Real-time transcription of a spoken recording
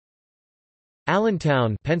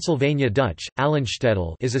Allentown, Pennsylvania Dutch,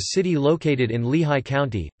 Allenstedel is a city located in Lehigh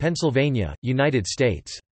County, Pennsylvania, United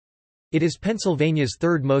States. It is Pennsylvania's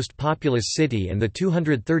third most populous city and the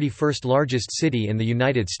 231st largest city in the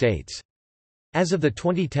United States. As of the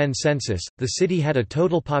 2010 census, the city had a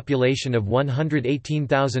total population of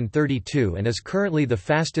 118,032 and is currently the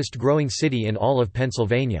fastest growing city in all of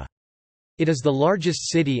Pennsylvania. It is the largest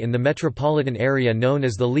city in the metropolitan area known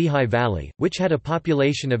as the Lehigh Valley, which had a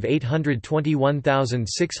population of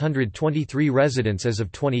 821,623 residents as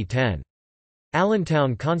of 2010.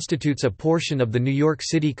 Allentown constitutes a portion of the New York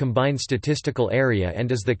City Combined Statistical Area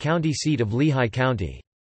and is the county seat of Lehigh County.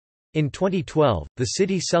 In 2012, the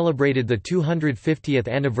city celebrated the 250th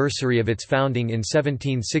anniversary of its founding in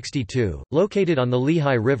 1762. Located on the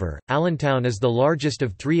Lehigh River, Allentown is the largest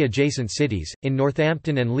of three adjacent cities, in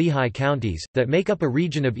Northampton and Lehigh counties, that make up a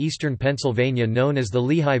region of eastern Pennsylvania known as the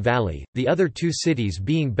Lehigh Valley, the other two cities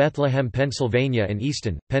being Bethlehem, Pennsylvania and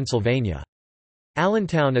Easton, Pennsylvania.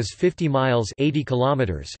 Allentown is 50 miles 80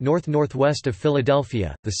 kilometers north-northwest of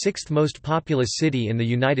Philadelphia, the sixth most populous city in the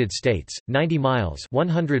United States, 90 miles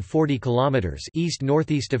 140 kilometers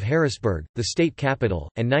east-northeast of Harrisburg, the state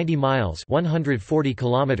capital, and 90 miles 140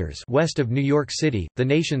 kilometers west of New York City, the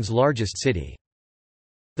nation's largest city.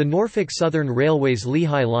 The Norfolk Southern Railway's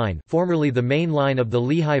Lehigh Line, formerly the main line of the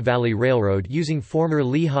Lehigh Valley Railroad using former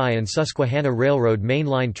Lehigh and Susquehanna Railroad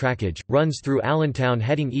mainline trackage, runs through Allentown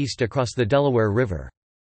heading east across the Delaware River.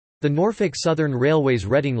 The Norfolk Southern Railway's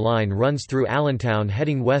Reading Line runs through Allentown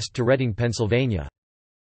heading west to Reading, Pennsylvania.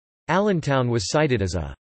 Allentown was cited as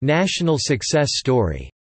a national success story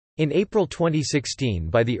in April 2016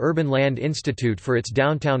 by the Urban Land Institute for its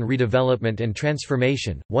downtown redevelopment and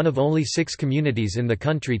transformation, one of only 6 communities in the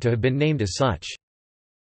country to have been named as such.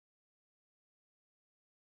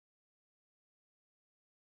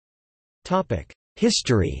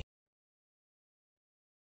 History.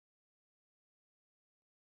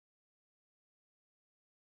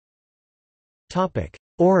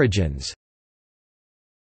 Origins.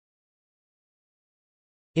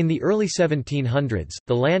 In the early 1700s,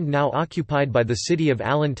 the land now occupied by the city of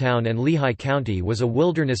Allentown and Lehigh County was a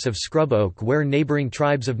wilderness of scrub oak where neighboring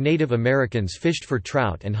tribes of Native Americans fished for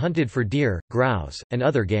trout and hunted for deer, grouse, and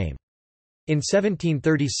other game. In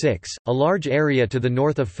 1736, a large area to the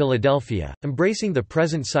north of Philadelphia, embracing the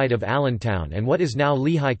present site of Allentown and what is now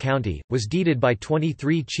Lehigh County, was deeded by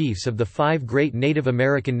 23 chiefs of the 5 great Native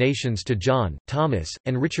American nations to John, Thomas,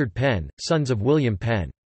 and Richard Penn, sons of William Penn.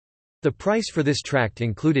 The price for this tract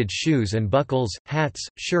included shoes and buckles, hats,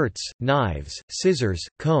 shirts, knives, scissors,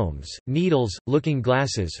 combs, needles, looking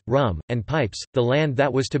glasses, rum, and pipes. The land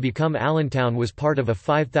that was to become Allentown was part of a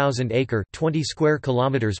 5,000-acre (20 square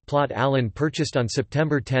kilometers) plot Allen purchased on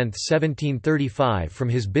September 10, 1735 from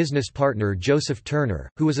his business partner Joseph Turner,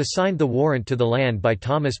 who was assigned the warrant to the land by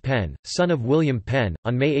Thomas Penn, son of William Penn.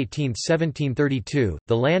 On May 18, 1732,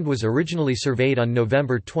 the land was originally surveyed on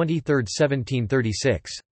November 23,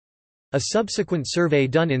 1736. A subsequent survey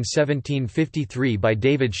done in 1753 by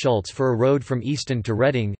David Schultz for a road from Easton to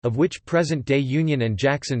Reading, of which present-day Union and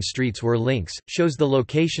Jackson streets were links, shows the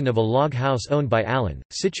location of a log house owned by Allen,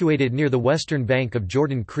 situated near the western bank of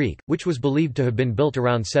Jordan Creek, which was believed to have been built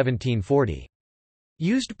around 1740.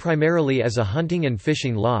 Used primarily as a hunting and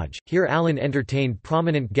fishing lodge, here Allen entertained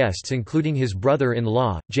prominent guests including his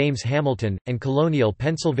brother-in-law, James Hamilton, and colonial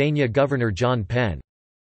Pennsylvania Governor John Penn.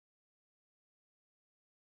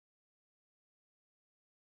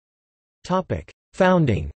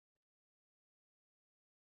 Founding.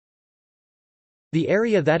 The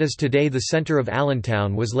area that is today the center of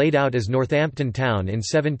Allentown was laid out as Northampton Town in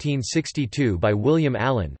 1762 by William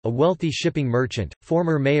Allen, a wealthy shipping merchant,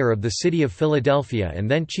 former mayor of the city of Philadelphia and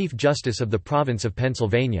then Chief Justice of the province of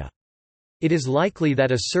Pennsylvania. It is likely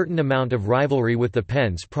that a certain amount of rivalry with the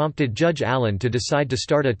Penns prompted Judge Allen to decide to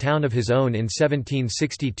start a town of his own in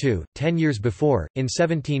 1762. 10 years before, in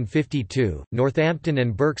 1752, Northampton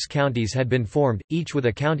and Berks counties had been formed, each with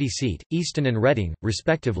a county seat, Easton and Reading,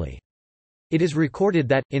 respectively. It is recorded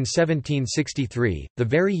that, in 1763, the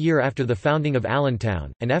very year after the founding of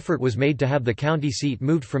Allentown, an effort was made to have the county seat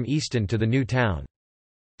moved from Easton to the new town.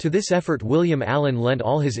 To this effort William Allen lent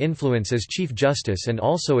all his influence as Chief Justice and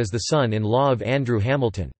also as the son-in-law of Andrew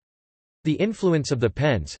Hamilton. The influence of the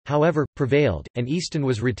Penns, however, prevailed, and Easton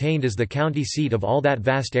was retained as the county seat of all that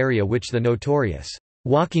vast area which the notorious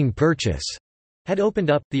walking purchase had opened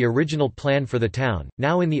up. The original plan for the town,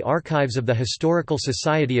 now in the archives of the Historical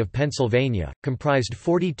Society of Pennsylvania, comprised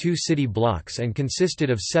 42 city blocks and consisted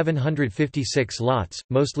of 756 lots,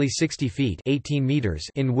 mostly 60 feet (18 meters)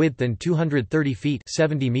 in width and 230 feet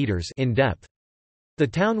 (70 meters) in depth. The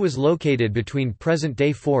town was located between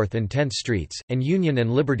present-day 4th and 10th Streets, and Union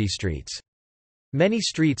and Liberty Streets. Many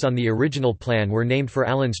streets on the original plan were named for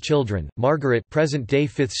Allen's children: Margaret, present-day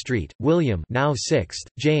 5th Street; William, now 6th;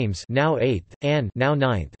 James, now 8th; Anne, now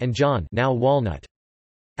 9th; and John, now Walnut.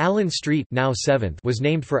 Allen Street, now 7th, was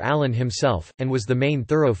named for Allen himself, and was the main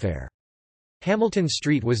thoroughfare. Hamilton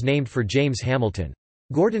Street was named for James Hamilton.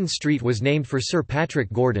 Gordon Street was named for Sir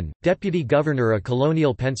Patrick Gordon, Deputy Governor of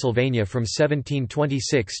colonial Pennsylvania from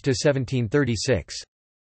 1726 to 1736.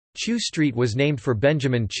 Chew Street was named for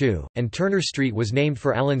Benjamin Chew, and Turner Street was named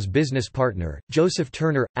for Allen's business partner, Joseph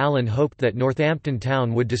Turner. Allen hoped that Northampton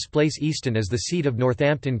town would displace Easton as the seat of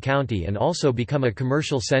Northampton County and also become a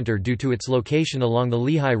commercial center due to its location along the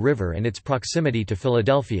Lehigh River and its proximity to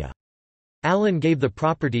Philadelphia. Allen gave the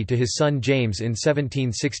property to his son James in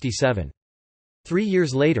 1767. 3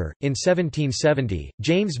 years later, in 1770,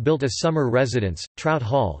 James built a summer residence, Trout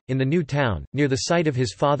Hall, in the new town, near the site of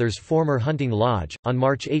his father's former hunting lodge. On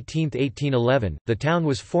March 18, 1811, the town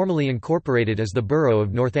was formally incorporated as the borough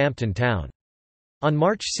of Northampton Town. On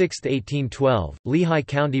March 6, 1812, Lehigh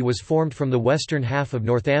County was formed from the western half of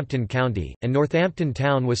Northampton County, and Northampton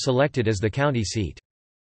Town was selected as the county seat.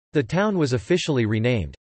 The town was officially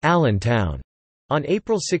renamed Allentown on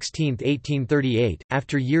April 16, 1838,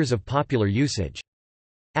 after years of popular usage.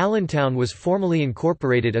 Allentown was formally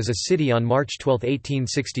incorporated as a city on March 12,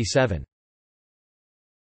 1867.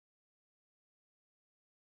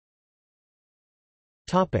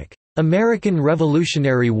 American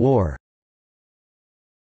Revolutionary War.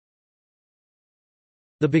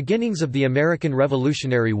 The beginnings of the American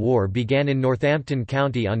Revolutionary War began in Northampton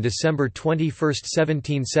County on December 21,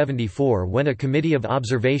 1774, when a Committee of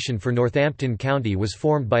Observation for Northampton County was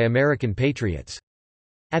formed by American patriots.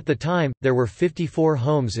 At the time, there were 54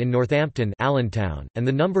 homes in Northampton, Allentown, and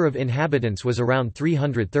the number of inhabitants was around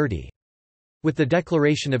 330. With the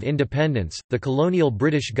Declaration of Independence, the colonial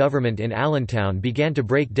British government in Allentown began to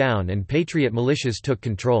break down and patriot militias took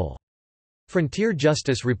control. Frontier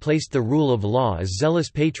justice replaced the rule of law as zealous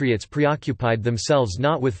patriots preoccupied themselves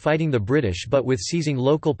not with fighting the British but with seizing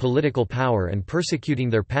local political power and persecuting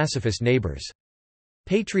their pacifist neighbours.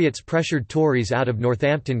 Patriots pressured Tories out of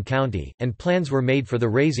Northampton County, and plans were made for the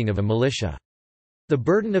raising of a militia. The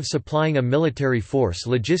burden of supplying a military force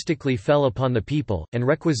logistically fell upon the people, and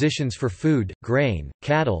requisitions for food, grain,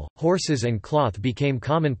 cattle, horses, and cloth became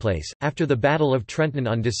commonplace. After the Battle of Trenton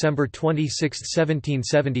on December 26,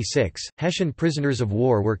 1776, Hessian prisoners of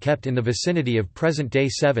war were kept in the vicinity of present-day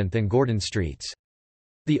 7th and Gordon Streets.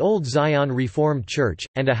 The Old Zion Reformed Church,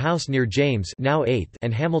 and a house near James now 8th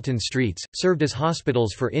and Hamilton Streets, served as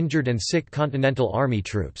hospitals for injured and sick Continental Army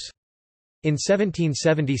troops. In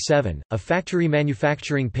 1777, a factory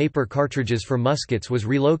manufacturing paper cartridges for muskets was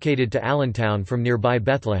relocated to Allentown from nearby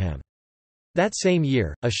Bethlehem. That same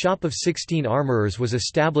year, a shop of 16 armorers was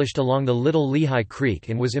established along the Little Lehigh Creek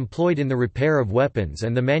and was employed in the repair of weapons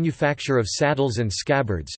and the manufacture of saddles and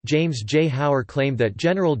scabbards. James J. Hower claimed that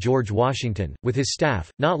General George Washington, with his staff,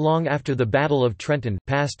 not long after the Battle of Trenton,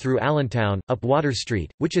 passed through Allentown, up Water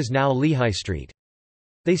Street, which is now Lehigh Street.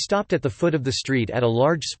 They stopped at the foot of the street at a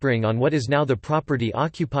large spring on what is now the property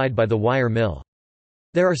occupied by the wire mill.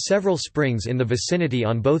 There are several springs in the vicinity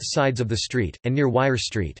on both sides of the street, and near Wire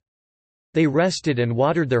Street. They rested and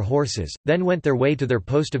watered their horses, then went their way to their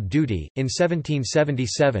post of duty. In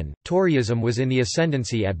 1777, Toryism was in the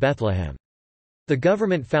ascendancy at Bethlehem. The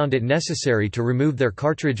government found it necessary to remove their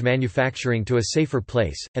cartridge manufacturing to a safer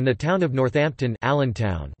place, and the town of Northampton,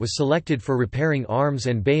 Allentown, was selected for repairing arms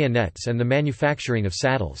and bayonets and the manufacturing of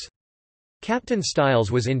saddles. Captain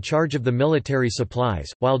Stiles was in charge of the military supplies,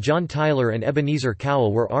 while John Tyler and Ebenezer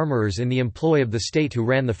Cowell were armorers in the employ of the state who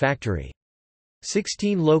ran the factory.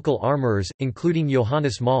 16 local armorers, including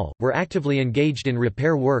Johannes Moll, were actively engaged in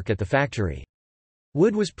repair work at the factory.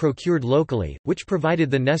 Wood was procured locally, which provided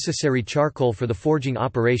the necessary charcoal for the forging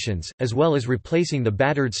operations, as well as replacing the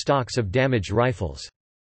battered stocks of damaged rifles.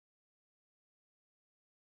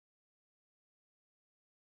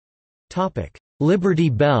 Liberty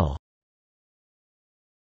Bell.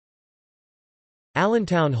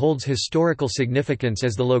 Allentown holds historical significance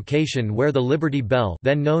as the location where the Liberty Bell,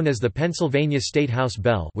 then known as the Pennsylvania State House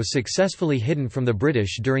Bell, was successfully hidden from the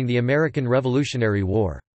British during the American Revolutionary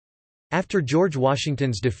War. After George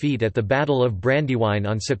Washington's defeat at the Battle of Brandywine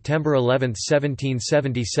on September 11,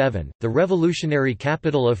 1777, the revolutionary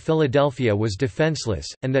capital of Philadelphia was defenseless,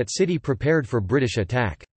 and that city prepared for British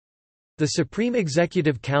attack. The Supreme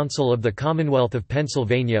Executive Council of the Commonwealth of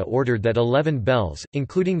Pennsylvania ordered that 11 bells,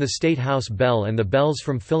 including the State House bell and the bells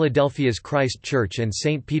from Philadelphia's Christ Church and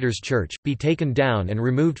St. Peter's Church, be taken down and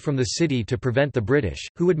removed from the city to prevent the British,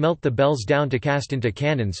 who would melt the bells down to cast into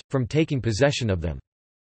cannons, from taking possession of them.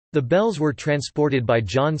 The bells were transported by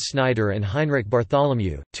John Snyder and Heinrich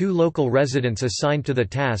Bartholomew, two local residents assigned to the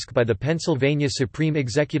task by the Pennsylvania Supreme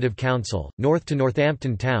Executive Council, north to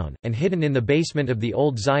Northampton town, and hidden in the basement of the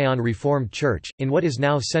Old Zion Reformed Church, in what is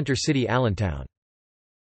now Center City Allentown.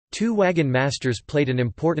 Two wagon masters played an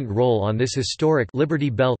important role on this historic Liberty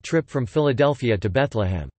Bell trip from Philadelphia to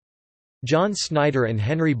Bethlehem. John Snyder and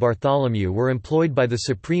Henry Bartholomew were employed by the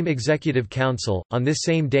Supreme Executive Council, on this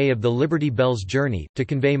same day of the Liberty Bell's journey, to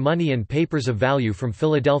convey money and papers of value from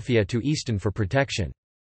Philadelphia to Easton for protection.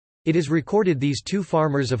 It is recorded these two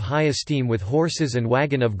farmers of high esteem with horses and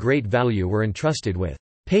wagon of great value were entrusted with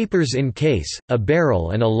papers in case, a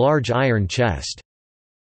barrel and a large iron chest.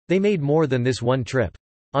 They made more than this one trip.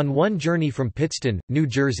 On one journey from Pittston, New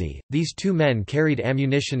Jersey, these two men carried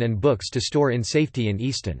ammunition and books to store in safety in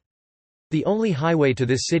Easton. The only highway to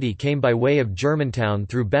this city came by way of Germantown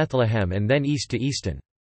through Bethlehem and then east to Easton.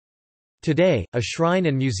 Today, a shrine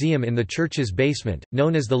and museum in the church's basement,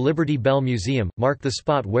 known as the Liberty Bell Museum, mark the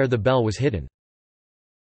spot where the bell was hidden.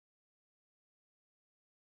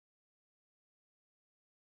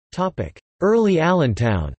 Early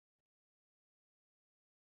Allentown.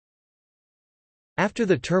 After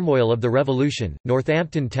the turmoil of the Revolution,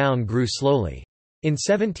 Northampton town grew slowly. In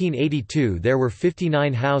 1782 there were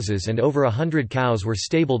 59 houses and over 100 cows were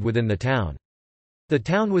stabled within the town. The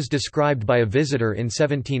town was described by a visitor in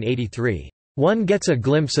 1783. One gets a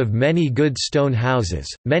glimpse of many good stone houses,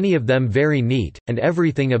 many of them very neat, and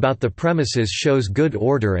everything about the premises shows good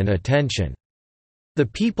order and attention. The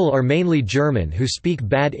people are mainly German who speak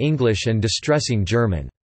bad English and distressing German.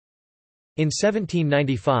 In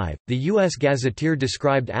 1795, the U.S. Gazetteer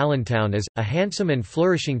described Allentown as, a handsome and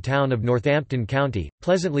flourishing town of Northampton County,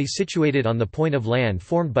 pleasantly situated on the point of land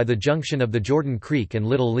formed by the junction of the Jordan Creek and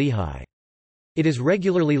Little Lehigh. It is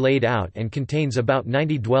regularly laid out and contains about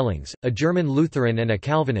 90 dwellings, a German Lutheran and a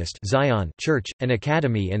Calvinist Zion church, an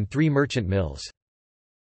academy and 3 merchant mills.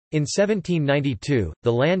 In 1792,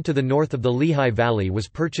 the land to the north of the Lehigh Valley was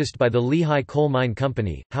purchased by the Lehigh Coal Mine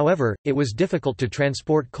Company, however, it was difficult to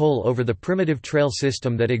transport coal over the primitive trail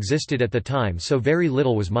system that existed at the time, so very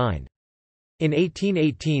little was mined. In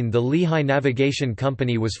 1818 the Lehigh Navigation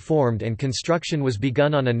Company was formed and construction was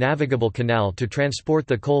begun on a navigable canal to transport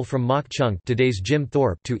the coal from Mock Chunk, today's Jim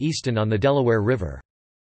Thorpe, to Easton on the Delaware River.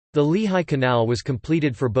 The Lehigh Canal was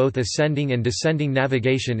completed for both ascending and descending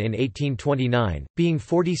navigation in 1829, being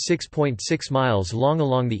 46.6 miles long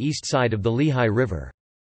along the east side of the Lehigh River.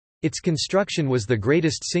 Its construction was the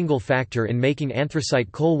greatest single factor in making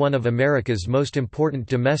anthracite coal one of America's most important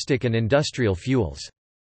domestic and industrial fuels.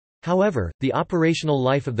 However, the operational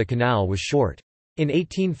life of the canal was short. In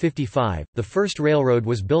 1855, the first railroad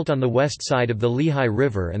was built on the west side of the Lehigh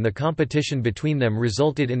River and the competition between them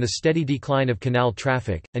resulted in the steady decline of canal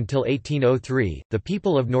traffic. Until 1803, the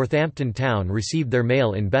people of Northampton town received their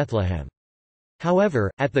mail in Bethlehem.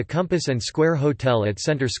 However, at the Compass and Square Hotel at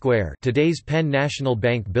Center Square, today's Penn National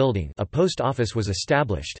Bank building, a post office was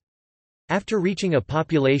established. After reaching a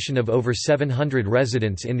population of over 700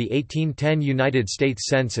 residents in the 1810 United States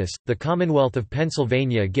Census, the Commonwealth of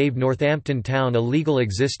Pennsylvania gave Northampton town a legal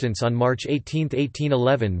existence on March 18,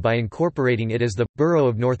 1811 by incorporating it as the Borough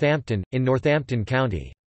of Northampton, in Northampton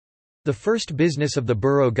County. The first business of the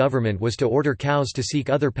borough government was to order cows to seek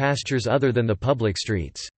other pastures other than the public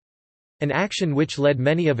streets. An action which led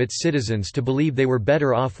many of its citizens to believe they were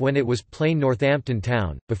better off when it was plain Northampton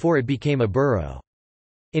town, before it became a borough.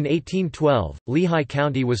 In 1812, Lehigh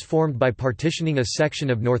County was formed by partitioning a section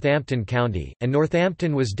of Northampton County, and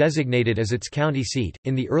Northampton was designated as its county seat.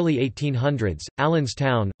 In the early 1800s,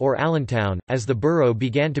 Allenstown, or Allentown, as the borough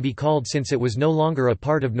began to be called since it was no longer a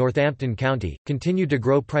part of Northampton County, continued to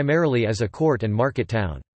grow primarily as a court and market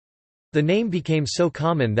town. The name became so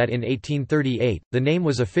common that in 1838, the name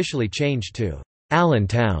was officially changed to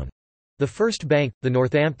Allentown. The first bank, the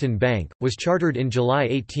Northampton Bank, was chartered in July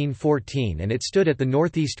 1814 and it stood at the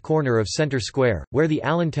northeast corner of Center Square, where the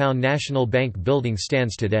Allentown National Bank building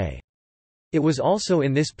stands today. It was also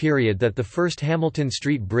in this period that the first Hamilton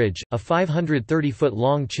Street Bridge, a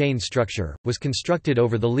 530-foot-long chain structure, was constructed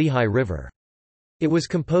over the Lehigh River. It was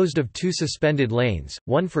composed of 2 suspended lanes,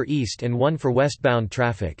 one for east and one for westbound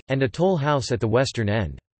traffic, and a toll house at the western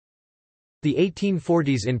end. The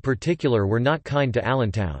 1840s in particular were not kind to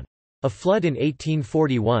Allentown. A flood in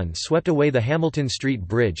 1841 swept away the Hamilton Street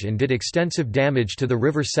Bridge and did extensive damage to the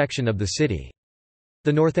river section of the city.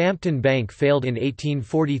 The Northampton Bank failed in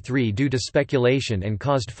 1843 due to speculation and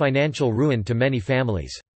caused financial ruin to many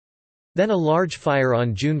families. Then a large fire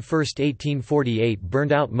on June 1, 1848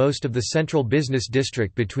 burned out most of the central business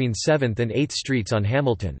district between 7th and 8th Streets on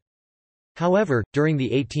Hamilton. However, during the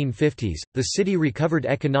 1850s, the city recovered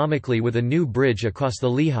economically with a new bridge across the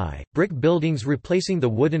Lehigh, brick buildings replacing the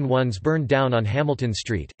wooden ones burned down on Hamilton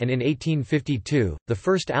Street, and in 1852, the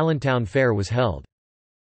first Allentown Fair was held.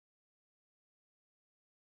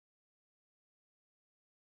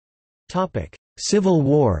 Civil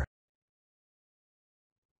War.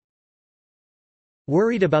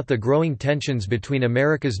 Worried about the growing tensions between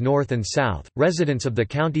America's North and South, residents of the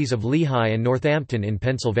counties of Lehigh and Northampton in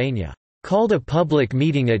Pennsylvania called a public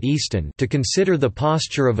meeting at Easton to consider the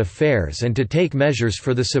posture of affairs and to take measures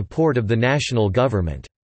for the support of the national government.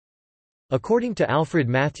 According to Alfred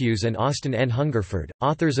Matthews and Austin N. Hungerford,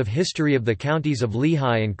 authors of History of the Counties of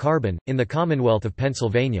Lehigh and Carbon, in the Commonwealth of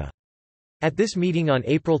Pennsylvania. At this meeting on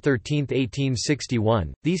April 13,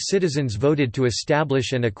 1861, these citizens voted to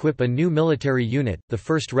establish and equip a new military unit, the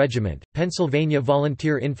 1st Regiment, Pennsylvania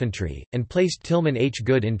Volunteer Infantry, and placed Tillman H.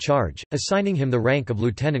 Goode in charge, assigning him the rank of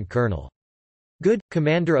lieutenant colonel. Goode,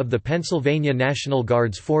 commander of the Pennsylvania National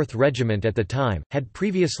Guard's 4th Regiment at the time, had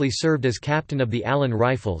previously served as captain of the Allen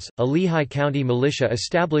Rifles, a Lehigh County militia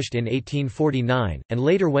established in 1849, and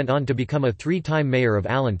later went on to become a 3-time mayor of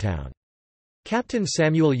Allentown. Captain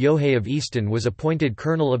Samuel Yohei of Easton was appointed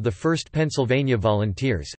colonel of the 1st Pennsylvania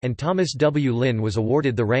Volunteers, and Thomas W. Lynn was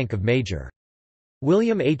awarded the rank of major.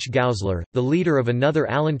 William H. Gausler, the leader of another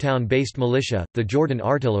Allentown-based militia, the Jordan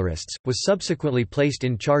Artillerists, was subsequently placed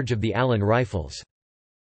in charge of the Allen Rifles.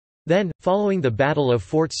 Then, following the Battle of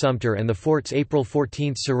Fort Sumter and the fort's April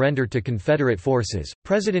 14 surrender to Confederate forces,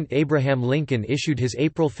 President Abraham Lincoln issued his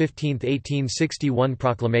April 15, 1861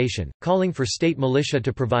 proclamation, calling for state militia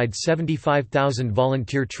to provide 75,000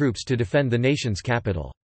 volunteer troops to defend the nation's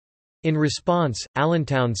capital. In response,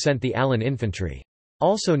 Allentown sent the Allen Infantry.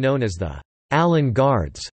 Also known as the Allen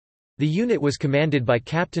Guards. The unit was commanded by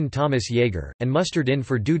Captain Thomas Yeager, and mustered in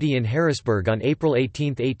for duty in Harrisburg on April 18,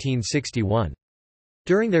 1861.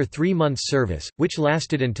 During their 3-month service, which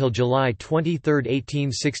lasted until July 23,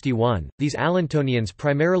 1861, these Allentonians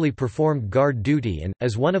primarily performed guard duty and,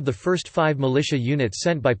 as one of the first 5 militia units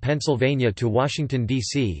sent by Pennsylvania to Washington,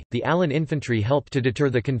 D.C., the Allen Infantry helped to deter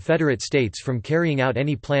the Confederate States from carrying out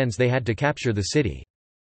any plans they had to capture the city.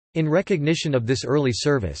 In recognition of this early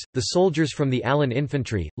service, the soldiers from the Allen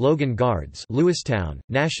Infantry, Logan Guards, Lewistown,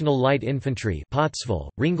 National Light Infantry, Pottsville,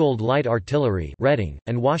 Ringgold Light Artillery, Reading,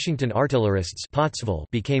 and Washington Artillerists, Pottsville,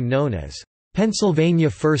 became known as Pennsylvania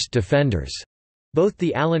First Defenders. Both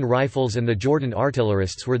the Allen Rifles and the Jordan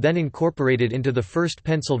Artillerists were then incorporated into the 1st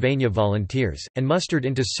Pennsylvania Volunteers, and mustered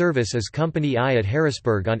into service as Company I at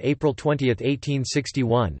Harrisburg on April 20,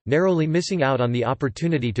 1861, narrowly missing out on the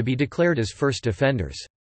opportunity to be declared as First Defenders.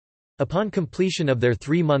 Upon completion of their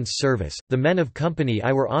 3 months' service, the men of Company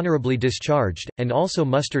I were honorably discharged, and also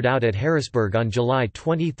mustered out at Harrisburg on July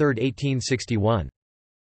 23, 1861.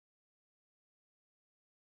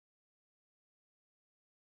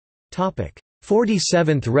 Topic: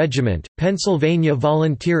 47th Regiment, Pennsylvania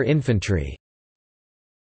Volunteer Infantry.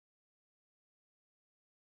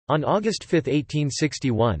 On August 5,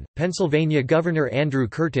 1861, Pennsylvania Governor Andrew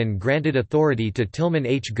Curtin granted authority to Tillman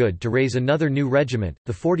H. Goode to raise another new regiment,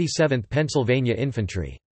 the 47th Pennsylvania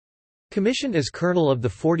Infantry. Commissioned as colonel of the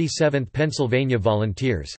 47th Pennsylvania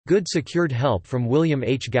Volunteers, Goode secured help from William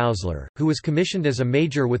H. Gausler, who was commissioned as a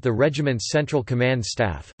major with the regiment's Central Command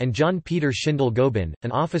staff, and John Peter Schindel-Gobin,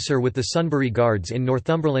 an officer with the Sunbury Guards in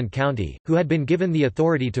Northumberland County, who had been given the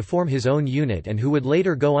authority to form his own unit and who would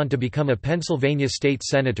later go on to become a Pennsylvania state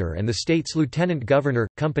senator and the state's lieutenant governor.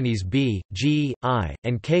 Companies B, G, I,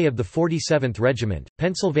 and K of the 47th Regiment,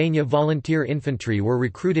 Pennsylvania Volunteer Infantry were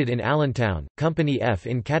recruited in Allentown, Company F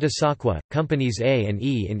in Catasauqua, Companies A and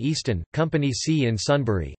E in Easton, Company C in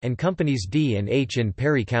Sunbury, and Companies D and H in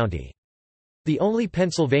Perry County. The only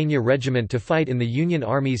Pennsylvania regiment to fight in the Union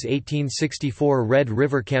Army's 1864 Red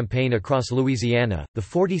River Campaign across Louisiana, the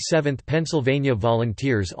 47th Pennsylvania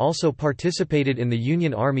Volunteers also participated in the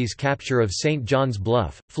Union Army's capture of St. John's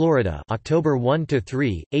Bluff, Florida, October 1–3,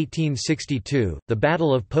 1862, the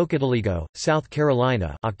Battle of Pocataligo, South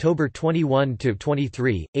Carolina, October 21–23,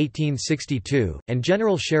 1862, and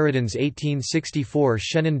General Sheridan's 1864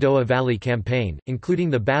 Shenandoah Valley Campaign,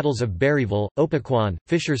 including the battles of Berryville, Opequon,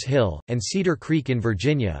 Fisher's Hill, and Cedar Cedar Creek in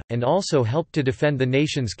Virginia, and also helped to defend the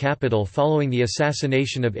nation's capital following the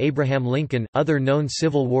assassination of Abraham Lincoln. Other known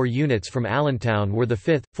Civil War units from Allentown were the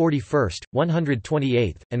 5th, 41st,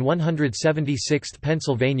 128th, and 176th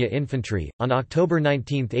Pennsylvania Infantry. On October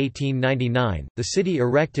 19, 1899, the city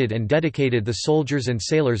erected and dedicated the Soldiers and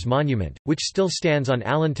Sailors Monument, which still stands on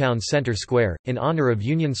Allentown Center Square, in honor of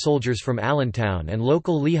Union soldiers from Allentown and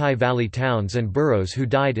local Lehigh Valley towns and boroughs who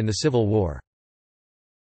died in the Civil War.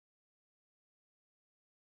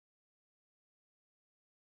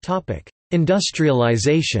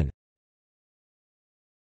 Industrialization.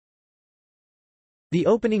 The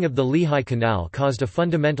opening of the Lehigh Canal caused a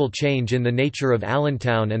fundamental change in the nature of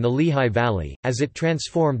Allentown and the Lehigh Valley, as it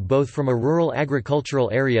transformed both from a rural agricultural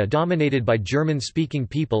area dominated by German-speaking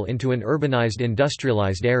people into an urbanized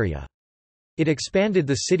industrialized area. It expanded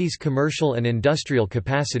the city's commercial and industrial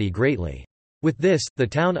capacity greatly. With this, the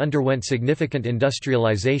town underwent significant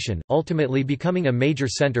industrialization, ultimately becoming a major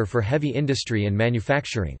center for heavy industry and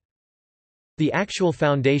manufacturing. The actual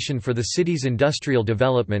foundation for the city's industrial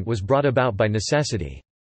development was brought about by necessity.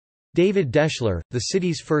 David Deschler, the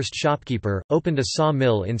city's first shopkeeper, opened a saw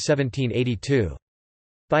mill in 1782.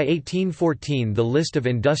 By 1814 the list of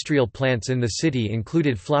industrial plants in the city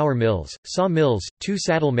included flour mills, saw mills, 2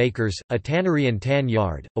 saddle makers, a tannery and tan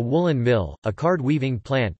yard, a woolen mill, a card weaving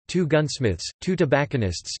plant, 2 gunsmiths, 2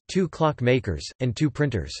 tobacconists, 2 clock makers, and 2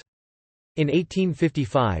 printers. In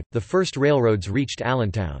 1855, the first railroads reached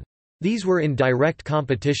Allentown. These were in direct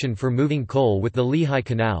competition for moving coal with the Lehigh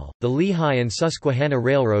Canal. The Lehigh and Susquehanna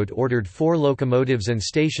Railroad ordered 4 locomotives and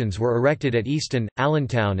stations were erected at Easton,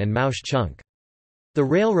 Allentown and Mauch Chunk. The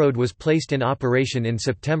railroad was placed in operation in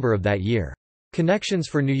September of that year. Connections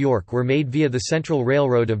for New York were made via the Central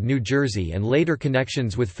Railroad of New Jersey, and later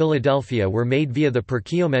connections with Philadelphia were made via the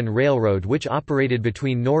Perkiomen Railroad, which operated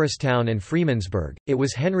between Norristown and Freemansburg. It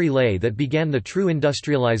was Henry Lay that began the true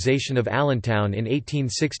industrialization of Allentown in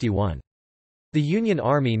 1861. The Union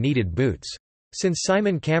Army needed boots. Since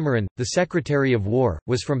Simon Cameron, the Secretary of War,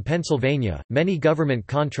 was from Pennsylvania, many government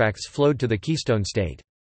contracts flowed to the Keystone State.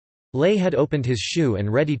 Lay had opened his shoe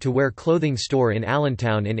and ready-to-wear clothing store in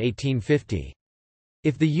Allentown in 1850.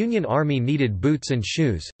 If the Union Army needed boots and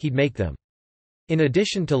shoes, he'd make them. In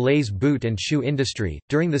addition to Lay's boot and shoe industry,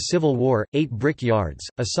 during the Civil War, 8 brick yards,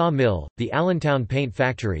 a saw mill, the Allentown Paint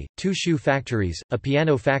Factory, 2 shoe factories, a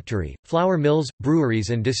piano factory, flour mills, breweries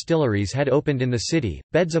and distilleries had opened in the city,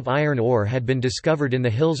 beds of iron ore had been discovered in the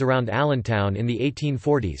hills around Allentown in the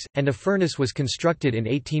 1840s, and a furnace was constructed in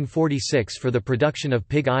 1846 for the production of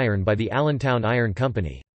pig iron by the Allentown Iron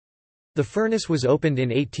Company. The furnace was opened in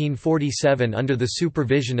 1847 under the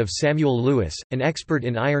supervision of Samuel Lewis, an expert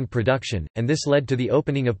in iron production, and this led to the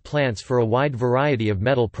opening of plants for a wide variety of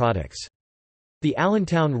metal products. The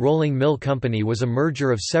Allentown Rolling Mill Company was a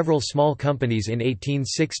merger of several small companies in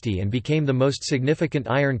 1860 and became the most significant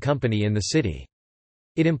iron company in the city.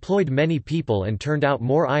 It employed many people and turned out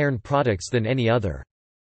more iron products than any other.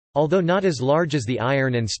 Although not as large as the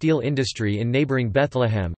iron and steel industry in neighboring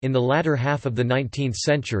Bethlehem, in the latter half of the 19th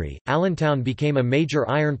century, Allentown became a major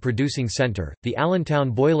iron-producing center. The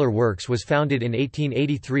Allentown Boiler Works was founded in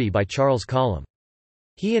 1883 by Charles Collum.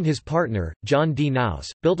 He and his partner, John D.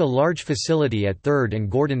 Naus, built a large facility at 3rd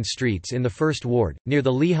and Gordon Streets in the First Ward, near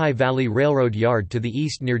the Lehigh Valley Railroad Yard to the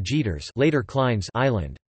east near Jeters, later Klein's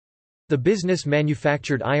Island. The business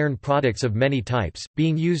manufactured iron products of many types,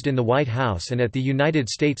 being used in the White House and at the United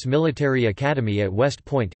States Military Academy at West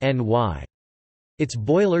Point, NY. Its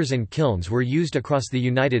boilers and kilns were used across the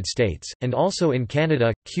United States, and also in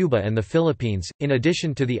Canada, Cuba and the Philippines. In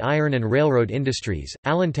addition to the iron and railroad industries,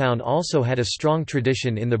 Allentown also had a strong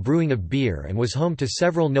tradition in the brewing of beer and was home to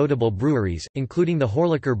several notable breweries, including the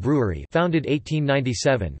Horlicker Brewery, founded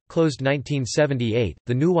 1897, closed 1978,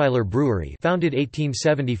 the Neuweiler Brewery, founded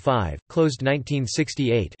 1875, closed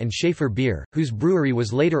 1968, and Schaefer Beer, whose brewery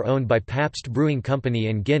was later owned by Pabst Brewing Company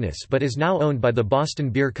and Guinness but is now owned by the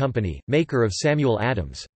Boston Beer Company, maker of Samuel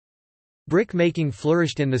Adams. Brick-making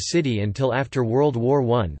flourished in the city until after World War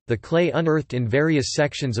I, the clay unearthed in various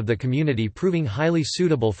sections of the community proving highly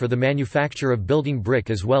suitable for the manufacture of building brick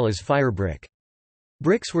as well as fire brick.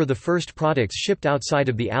 Bricks were the first products shipped outside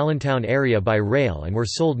of the Allentown area by rail and were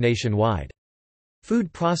sold nationwide.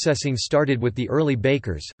 Food processing started with the early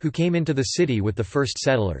bakers, who came into the city with the first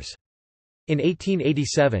settlers. In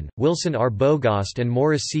 1887, Wilson Arbogast and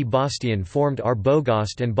Morris C. Bastian formed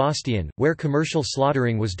Arbogast and Bastian, where commercial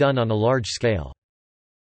slaughtering was done on a large scale.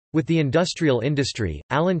 With the industrial industry,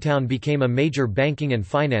 Allentown became a major banking and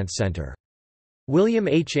finance center. William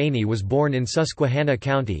H. Aney was born in Susquehanna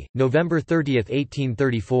County, November 30,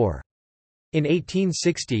 1834. In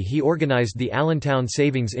 1860 he organized the Allentown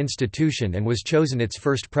Savings Institution and was chosen its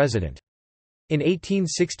first president. In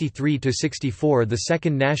 1863–64 the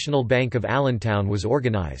Second National Bank of Allentown was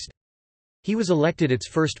organized. He was elected its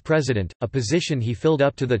first president, a position he filled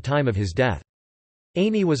up to the time of his death.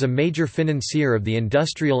 Aney was a major financier of the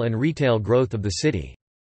industrial and retail growth of the city.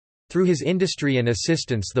 Through his industry and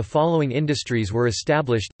assistance the following industries were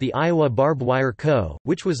established: the Iowa Barb Wire Co.,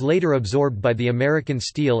 which was later absorbed by the American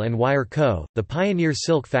Steel and Wire Co., the Pioneer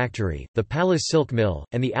Silk Factory, the Palace Silk Mill,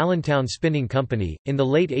 and the Allentown Spinning Company. In the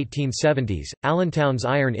late 1870s, Allentown's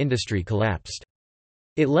iron industry collapsed.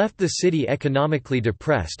 It left the city economically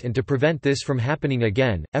depressed, and to prevent this from happening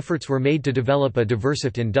again, efforts were made to develop a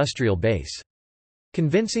diversified industrial base.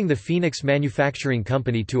 Convincing the Phoenix Manufacturing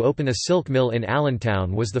Company to open a silk mill in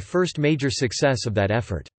Allentown was the first major success of that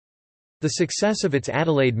effort. The success of its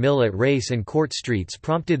Adelaide Mill at Race and Court Streets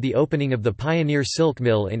prompted the opening of the Pioneer Silk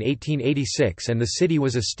Mill in 1886, and the city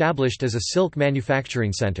was established as a silk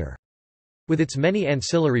manufacturing center. With its many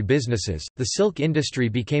ancillary businesses, the silk industry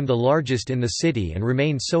became the largest in the city and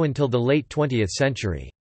remained so until the late 20th century.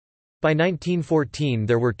 By 1914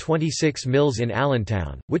 there were 26 mills in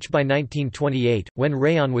Allentown, which by 1928, when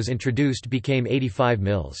rayon was introduced, became 85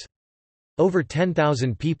 mills. Over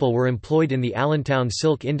 10,000 people were employed in the Allentown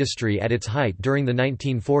silk industry at its height during the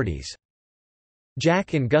 1940s.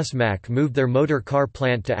 Jack and Gus Mack moved their motor car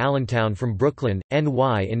plant to Allentown from Brooklyn,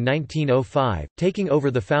 NY in 1905, taking over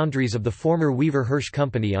the foundries of the former Weaver Hirsch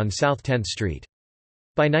Company on South 10th Street.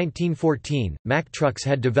 By 1914, Mack trucks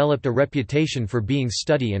had developed a reputation for being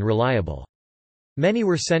steady and reliable. Many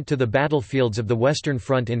were sent to the battlefields of the Western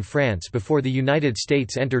Front in France before the United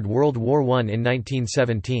States entered World War I in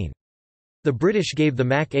 1917. The British gave the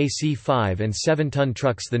Mack AC 5 and 7-ton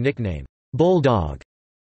trucks the nickname, Bulldog.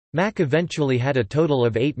 Mack eventually had a total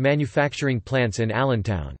of 8 manufacturing plants in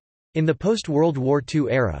Allentown. In the post-World War II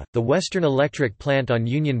era, the Western Electric plant on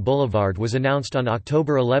Union Boulevard was announced on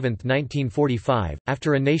October 11, 1945,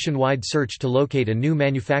 after a nationwide search to locate a new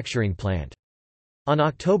manufacturing plant. On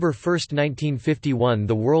October 1, 1951,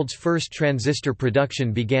 the world's first transistor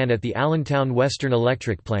production began at the Allentown Western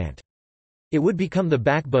Electric plant. It would become the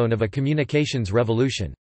backbone of a communications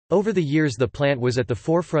revolution. Over the years the plant was at the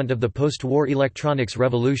forefront of the post-war electronics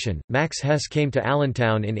revolution. Max Hess came to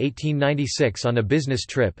Allentown in 1896 on a business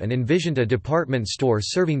trip and envisioned a department store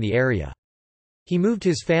serving the area. He moved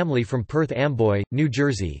his family from Perth Amboy, New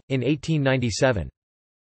Jersey, in 1897.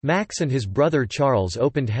 Max and his brother Charles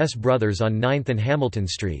opened Hess Brothers on 9th and Hamilton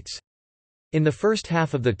Streets. In the first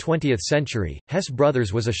half of the 20th century, Hess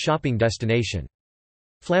Brothers was a shopping destination.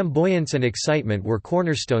 Flamboyance and excitement were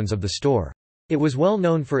cornerstones of the store. It was well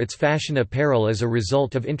known for its fashion apparel as a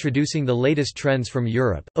result of introducing the latest trends from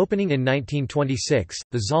Europe. Opening in 1926,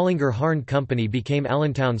 the Zollinger Harn Company became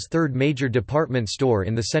Allentown's third major department store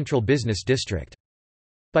in the central business district.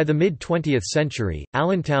 By the mid-20th century,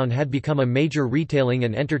 Allentown had become a major retailing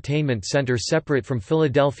and entertainment center separate from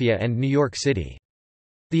Philadelphia and New York City.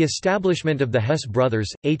 The establishment of the Hess Brothers,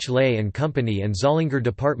 H. Lay & Company and Zollinger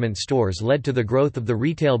department stores led to the growth of the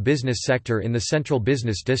retail business sector in the central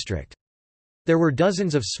business district. There were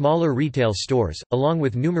dozens of smaller retail stores, along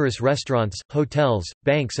with numerous restaurants, hotels,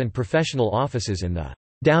 banks and professional offices in the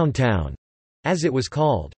downtown, as it was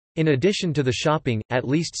called. In addition to the shopping, at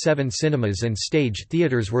least 7 cinemas and stage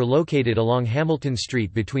theaters were located along Hamilton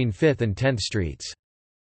Street between 5th and 10th Streets.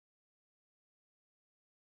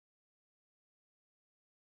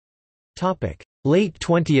 Late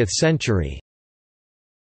 20th century.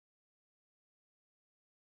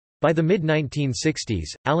 By the mid-1960s,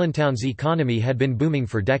 Allentown's economy had been booming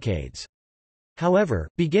for decades. However,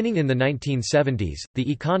 beginning in the 1970s,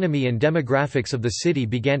 the economy and demographics of the city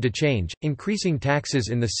began to change. Increasing taxes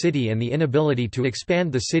in the city and the inability to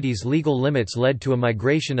expand the city's legal limits led to a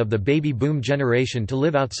migration of the baby boom generation to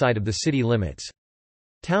live outside of the city limits.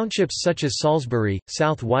 Townships such as Salisbury,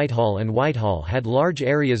 South Whitehall and Whitehall had large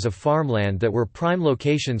areas of farmland that were prime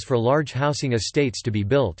locations for large housing estates to be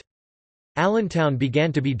built. Allentown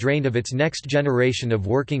began to be drained of its next generation of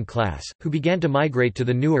working class, who began to migrate to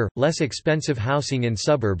the newer, less expensive housing in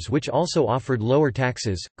suburbs which also offered lower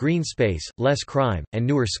taxes, green space, less crime, and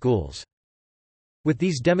newer schools. With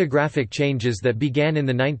these demographic changes that began in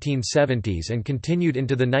the 1970s and continued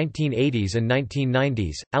into the 1980s and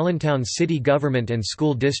 1990s, Allentown's city government and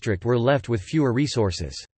school district were left with fewer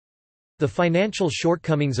resources. The financial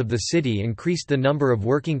shortcomings of the city increased the number of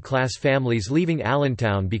working-class families leaving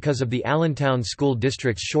Allentown because of the Allentown School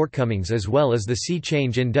District's shortcomings as well as the sea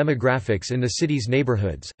change in demographics in the city's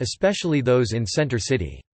neighborhoods, especially those in Center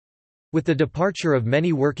City. With the departure of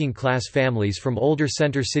many working-class families from older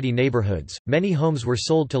center city neighborhoods, many homes were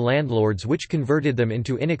sold to landlords which converted them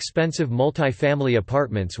into inexpensive multi-family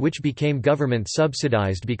apartments which became government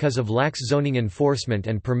subsidized because of lax zoning enforcement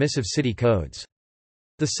and permissive city codes.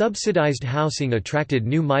 The subsidized housing attracted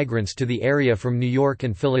new migrants to the area from New York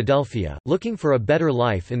and Philadelphia, looking for a better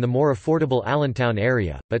life in the more affordable Allentown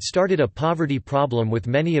area, but started a poverty problem with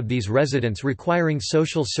many of these residents requiring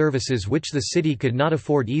social services which the city could not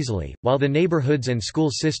afford easily. While the neighborhoods and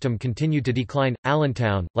school system continued to decline,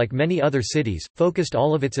 Allentown, like many other cities, focused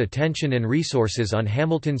all of its attention and resources on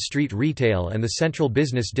Hamilton Street retail and the central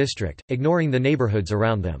business district, ignoring the neighborhoods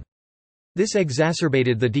around them. This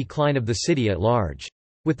exacerbated the decline of the city at large.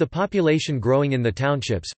 With the population growing in the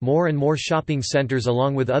townships, more and more shopping centers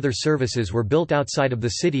along with other services were built outside of the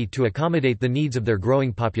city to accommodate the needs of their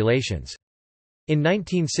growing populations. In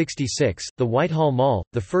 1966, the Whitehall Mall,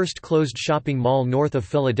 the first closed shopping mall north of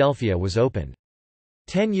Philadelphia, was opened.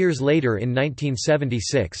 10 years later in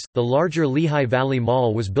 1976, the larger Lehigh Valley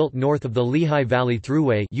Mall was built north of the Lehigh Valley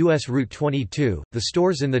Thruway, US Route 22. The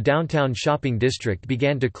stores in the downtown shopping district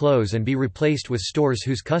began to close and be replaced with stores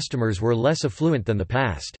whose customers were less affluent than the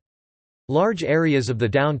past. Large areas of the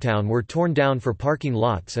downtown were torn down for parking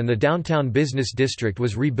lots and the downtown business district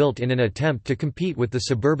was rebuilt in an attempt to compete with the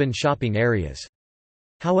suburban shopping areas.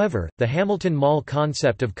 However, the Hamilton Mall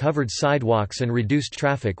concept of covered sidewalks and reduced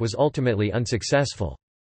traffic was ultimately unsuccessful.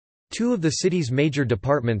 Two of the city's major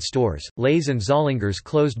department stores, Lay's and Zollinger's,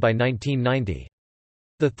 closed by 1990.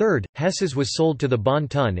 The third, Hess's, was sold to the Bon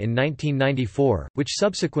Ton in 1994, which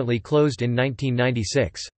subsequently closed in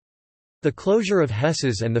 1996. The closure of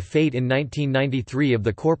Hess's and the fate in 1993 of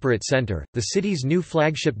the Corporate Center, the city's new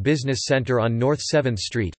flagship business center on North 7th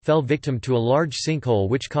Street, fell victim to a large sinkhole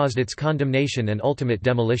which caused its condemnation and ultimate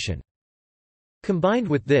demolition. Combined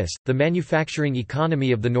with this, the manufacturing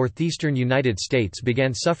economy of the northeastern United States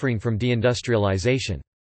began suffering from deindustrialization.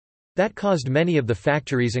 That caused many of the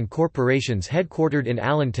factories and corporations headquartered in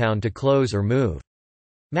Allentown to close or move.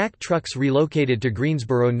 Mack Trucks relocated to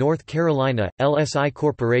Greensboro, North Carolina. LSI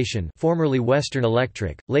Corporation, formerly Western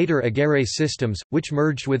Electric, later Agere Systems, which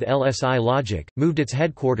merged with LSI Logic, moved its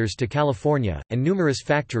headquarters to California, and numerous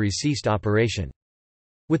factories ceased operation.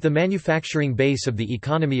 With the manufacturing base of the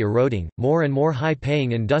economy eroding, more and more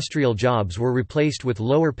high-paying industrial jobs were replaced with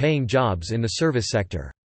lower-paying jobs in the service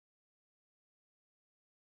sector.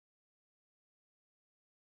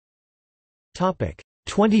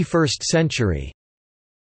 21st century.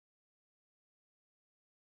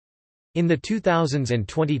 In the 2000s and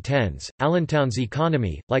 2010s, Allentown's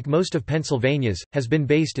economy, like most of Pennsylvania's, has been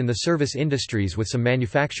based in the service industries with some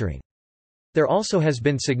manufacturing. There also has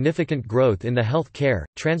been significant growth in the health care,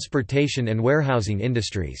 transportation and warehousing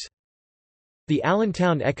industries. The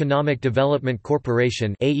Allentown Economic Development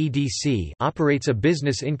Corporation (AEDC) operates a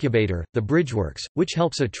business incubator, the Bridgeworks, which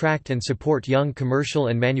helps attract and support young commercial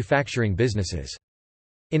and manufacturing businesses.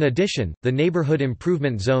 In addition, the Neighborhood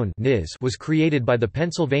Improvement Zone was created by the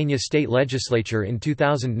Pennsylvania State Legislature in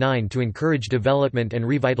 2009 to encourage development and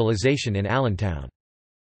revitalization in Allentown.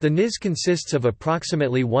 The NIZ consists of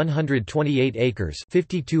approximately 128 acres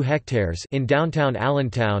 52 hectares in downtown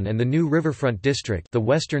Allentown and the new Riverfront District, the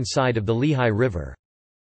western side of the Lehigh River.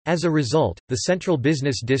 As a result, the Central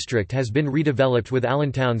Business District has been redeveloped with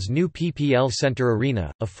Allentown's new PPL Center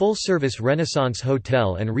Arena, a full-service Renaissance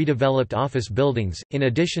hotel and redeveloped office buildings. In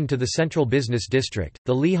addition to the Central Business District,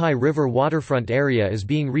 the Lehigh River waterfront area is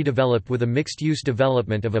being redeveloped with a mixed-use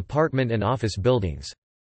development of apartment and office buildings.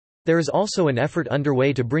 There is also an effort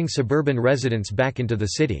underway to bring suburban residents back into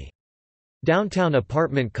the city. Downtown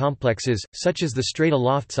apartment complexes, such as the Strata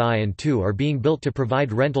Lofts I and II, are being built to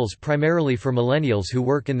provide rentals primarily for millennials who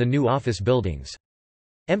work in the new office buildings.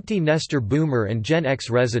 Empty nester boomer and Gen X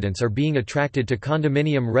residents are being attracted to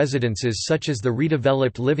condominium residences such as the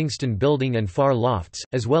redeveloped Livingston Building and Far Lofts,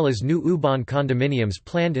 as well as new U-Bahn condominiums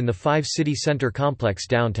planned in the 5 City Center complex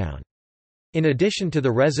downtown. In addition to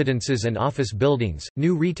the residences and office buildings,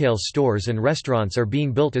 new retail stores and restaurants are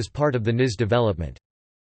being built as part of the NIZ development.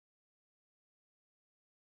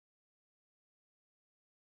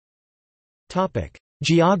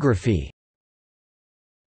 Geography.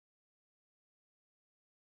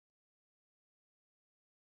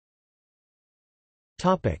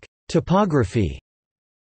 Topography.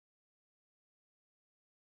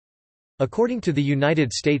 According to the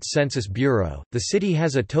United States Census Bureau, the city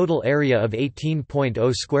has a total area of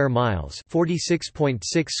 18.0 square miles, 46.6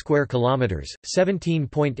 square kilometers,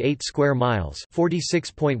 17.8 square miles,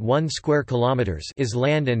 46.1 square kilometers is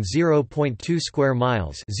land and 0.2 square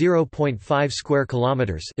miles, 0.5 square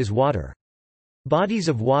kilometers is water. Bodies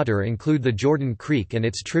of water include the Jordan Creek and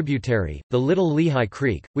its tributary, the Little Lehigh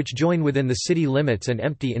Creek, which join within the city limits and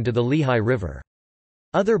empty into the Lehigh River.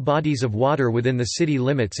 Other bodies of water within the city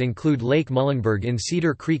limits include Lake Muhlenberg in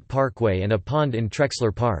Cedar Creek Parkway and a pond in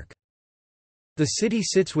Trexler Park. The city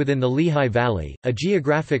sits within the Lehigh Valley, a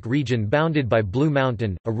geographic region bounded by Blue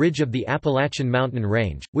Mountain, a ridge of the Appalachian Mountain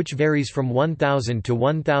Range, which varies from 1,000 to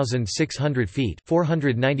 1,600 feet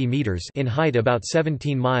 (490 meters) in height, about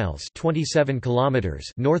 17 miles (27 kilometers)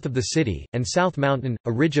 north of the city, and South Mountain,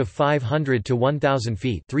 a ridge of 500 to 1,000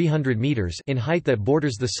 feet (300 meters) in height that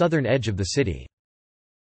borders the southern edge of the city.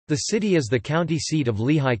 The city is the county seat of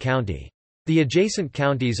Lehigh County. The adjacent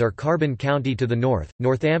counties are Carbon County to the north,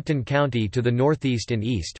 Northampton County to the northeast and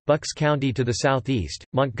east, Bucks County to the southeast,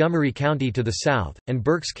 Montgomery County to the south, and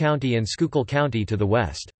Berks County and Schuylkill County to the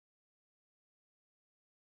west.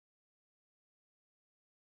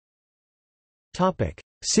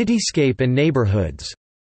 Cityscape and neighborhoods.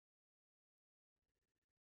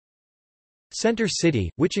 Center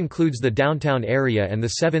City, which includes the downtown area and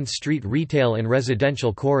the 7th Street retail and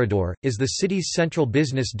residential corridor, is the city's central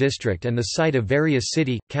business district and the site of various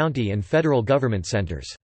city, county and federal government centers.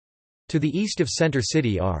 To the east of Center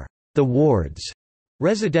City are the wards,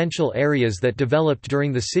 residential areas that developed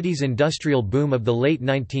during the city's industrial boom of the late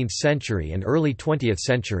 19th century and early 20th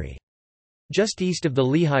century. Just east of the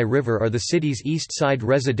Lehigh River are the city's east side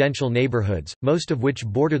residential neighborhoods, most of which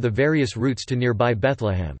border the various routes to nearby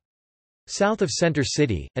Bethlehem. South of Center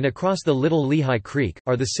City, and across the Little Lehigh Creek,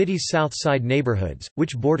 are the city's south side neighborhoods,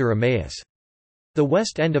 which border Emmaus. The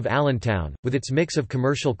west end of Allentown, with its mix of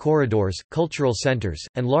commercial corridors, cultural centers,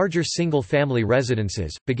 and larger single-family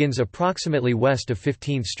residences, begins approximately west of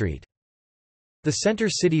 15th Street. The Center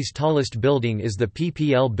City's tallest building is the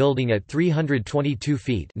PPL building at 322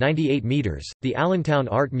 feet (98 meters), the Allentown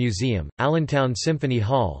Art Museum, Allentown Symphony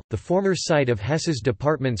Hall, the former site of Hess's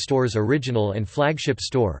department store's original and flagship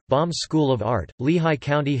store, Baum's School of Art, Lehigh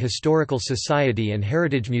County Historical Society and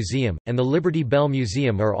Heritage Museum, and the Liberty Bell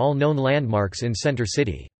Museum are all known landmarks in Center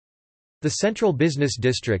City. The Central Business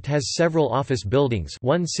District has several office buildings: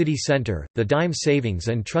 one City Center, the Dime Savings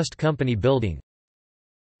and Trust Company Building,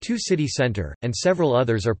 2 City Center, and several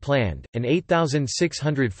others are planned. An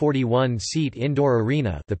 8,641-seat indoor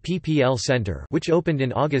arena, the PPL Center, which opened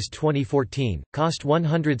in August 2014, cost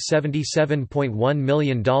 $177.1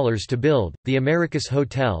 million to build. The Americas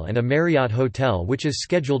Hotel and a Marriott Hotel, which is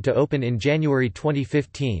scheduled to open in January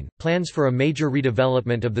 2015. Plans for a major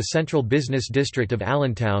redevelopment of the Central Business District of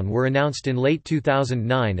Allentown were announced in late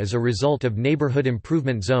 2009 as a result of Neighborhood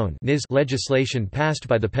Improvement Zone (NIZ) legislation passed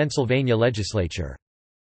by the Pennsylvania legislature.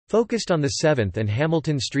 Focused on the 7th and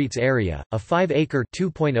Hamilton Streets area, a 5-acre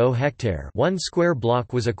 (2.0 hectare) 1 square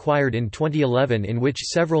block was acquired in 2011 in which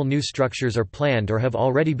several new structures are planned or have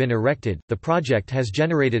already been erected. The project has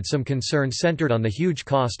generated some concern centered on the huge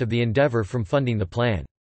cost of the endeavor from funding the plan.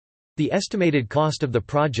 The estimated cost of the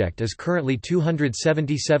project is currently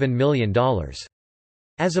 $277 million.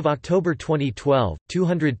 As of October 2012,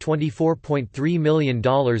 $224.3 million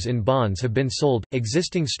in bonds have been sold.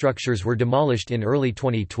 Existing structures were demolished in early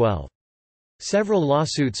 2012. Several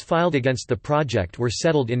lawsuits filed against the project were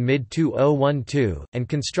settled in mid-2012, and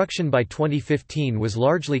construction by 2015 was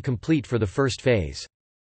largely complete for the first phase.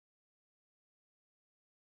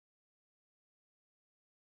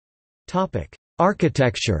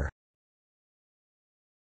 Architecture.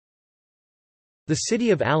 The city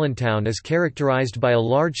of Allentown is characterized by a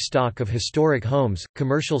large stock of historic homes,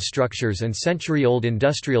 commercial structures, and century-old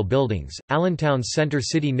industrial buildings. Allentown's Center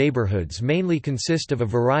City neighborhoods mainly consist of a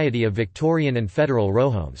variety of Victorian and Federal row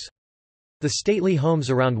homes. The stately homes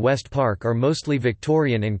around West Park are mostly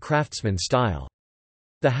Victorian and Craftsman style.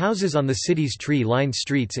 The houses on the city's tree-lined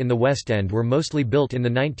streets in the West End were mostly built in the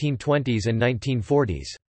 1920s and 1940s.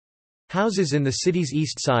 Houses in the city's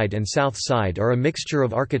east side and south side are a mixture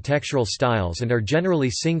of architectural styles and are generally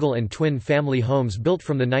single and twin family homes built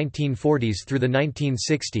from the 1940s through the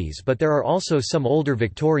 1960s, but there are also some older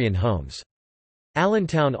Victorian homes.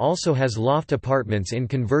 Allentown also has loft apartments in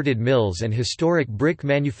converted mills and historic brick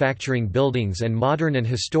manufacturing buildings and modern and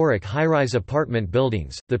historic high-rise apartment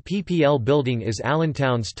buildings. The PPL building is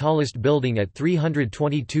Allentown's tallest building at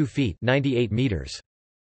 322 feet (98 meters).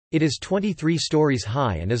 It is 23 stories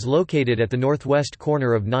high and is located at the northwest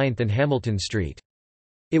corner of 9th and Hamilton Street.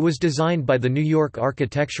 It was designed by the New York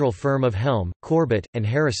architectural firm of Helm, Corbett, and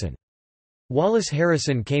Harrison. Wallace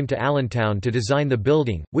Harrison came to Allentown to design the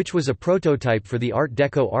building, which was a prototype for the Art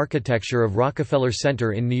Deco architecture of Rockefeller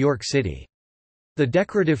Center in New York City. The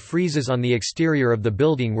decorative friezes on the exterior of the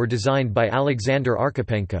building were designed by Alexander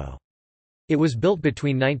Archipenko. It was built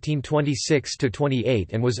between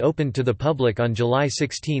 1926–28 and was opened to the public on July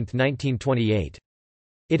 16, 1928.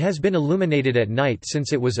 It has been illuminated at night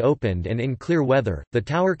since it was opened, and in clear weather, the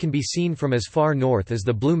tower can be seen from as far north as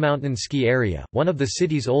the Blue Mountain Ski Area. One of the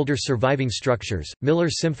city's older surviving structures, Miller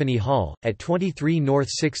Symphony Hall, at 23 North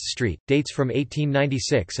 6th Street, dates from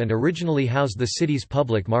 1896 and originally housed the city's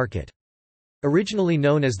public market. Originally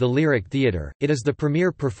known as the Lyric Theatre, it is the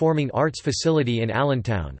premier performing arts facility in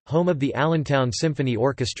Allentown, home of the Allentown Symphony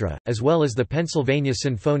Orchestra, as well as the Pennsylvania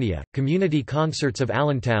Sinfonia, Community Concerts of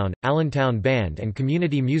Allentown, Allentown Band and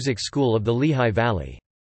Community Music School of the Lehigh Valley.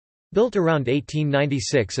 Built around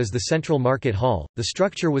 1896 as the Central Market Hall, the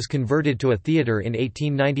structure was converted to a theatre in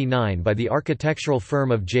 1899 by the architectural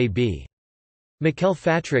firm of J.B.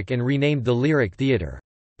 McElfatrick and renamed the Lyric Theatre.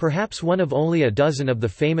 Perhaps one of only a dozen of the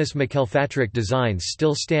famous McElfatrick designs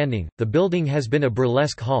still standing, the building has been a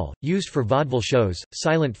burlesque hall, used for vaudeville shows,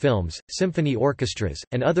 silent films, symphony orchestras,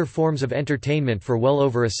 and other forms of entertainment for well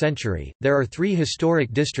over a century. There are three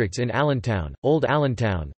historic districts in Allentown: Old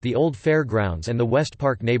Allentown, the Old Fairgrounds, and the West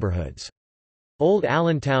Park neighborhoods. Old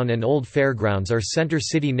Allentown and Old Fairgrounds are center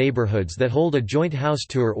city neighborhoods that hold a joint house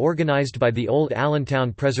tour organized by the Old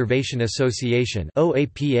Allentown Preservation Association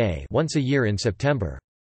 (OAPA) once a year in September.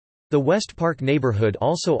 The West Park neighborhood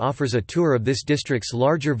also offers a tour of this district's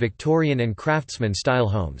larger Victorian and Craftsman-style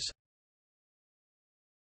homes.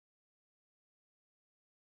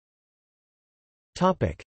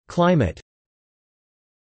 Climate.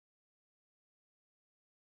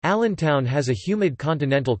 Allentown has a humid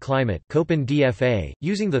continental climate Köppen DFA,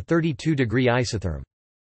 using the 32-degree isotherm.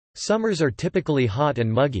 Summers are typically hot and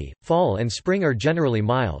muggy, fall and spring are generally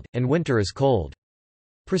mild, and winter is cold.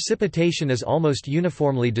 Precipitation is almost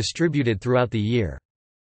uniformly distributed throughout the year.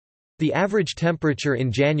 The average temperature in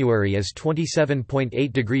January is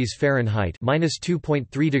 27.8 degrees Fahrenheit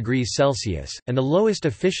 (-2.3 degrees Celsius), and the lowest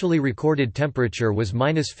officially recorded temperature was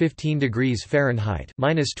 -15 degrees Fahrenheit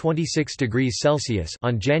 (-26 degrees Celsius)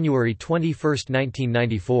 on January 21,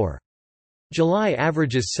 1994. July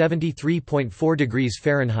averages 73.4 degrees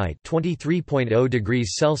Fahrenheit (23.0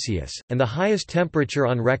 degrees Celsius), and the highest temperature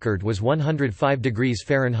on record was 105 degrees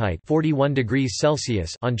Fahrenheit (41 degrees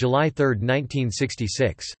Celsius) on July 3,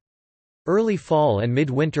 1966. Early fall and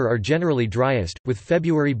mid-winter are generally driest, with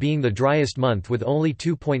February being the driest month with only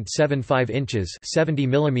 2.75 inches (70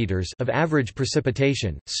 mm) of average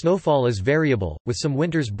precipitation. Snowfall is variable, with some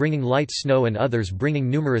winters bringing light snow and others bringing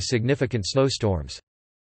numerous significant snowstorms.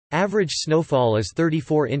 Average snowfall is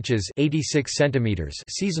 34 inches (86 centimeters)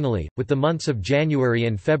 seasonally, with the months of January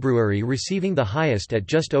and February receiving the highest at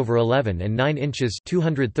just over 11 and 9 inches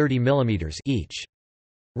 (230 mm) each.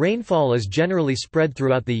 Rainfall is generally spread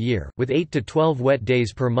throughout the year, with 8 to 12 wet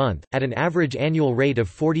days per month, at an average annual rate of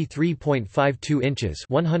 43.52 inches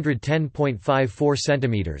 (110.54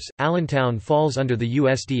 centimeters). Allentown falls under the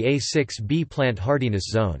USDA 6B plant hardiness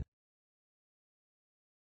zone.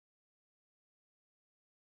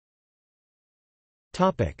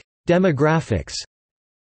 Demographics.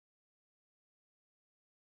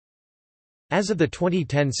 As of the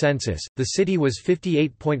 2010 census, the city was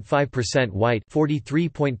 58.5% white,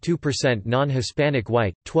 43.2% non-Hispanic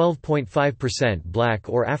white, 12.5% black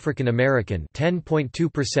or African American,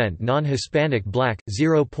 10.2% non-Hispanic black,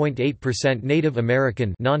 0.8% Native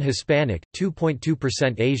American non-Hispanic,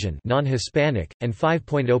 2.2% Asian non-Hispanic, and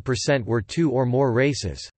 5.0% were two or more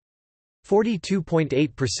races.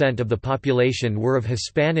 42.8% of the population were of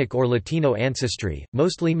Hispanic or Latino ancestry,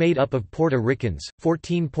 mostly made up of Puerto Ricans.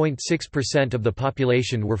 14.6% of the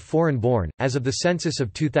population were foreign-born. As of the census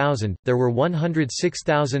of 2000, there were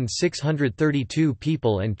 106,632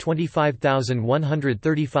 people and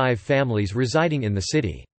 25,135 families residing in the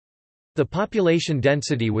city. The population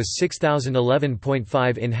density was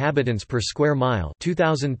 6,011.5 inhabitants per square mile,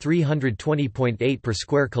 2,320.8 per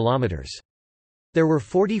square kilometers. There were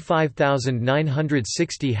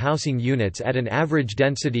 45,960 housing units at an average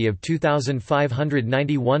density of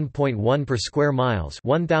 2,591.1 per square miles,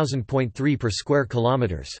 1,000.3 per square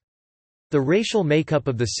kilometers. The racial makeup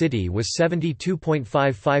of the city was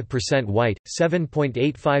 72.55% white,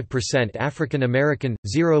 7.85% African American,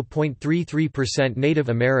 0.33% Native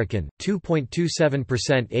American,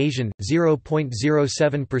 2.27% Asian,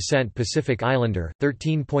 0.07% Pacific Islander,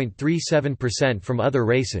 13.37% from other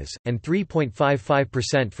races, and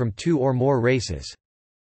 3.55% from two or more races.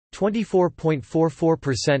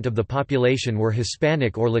 24.44% of the population were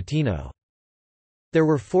Hispanic or Latino. There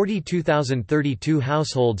were 42,032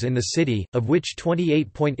 households in the city, of which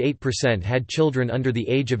 28.8% had children under the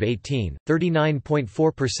age of 18,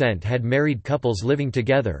 39.4% had married couples living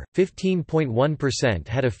together, 15.1%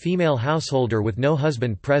 had a female householder with no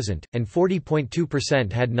husband present, and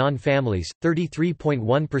 40.2% had non-families.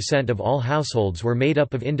 33.1% of all households were made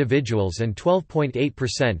up of individuals and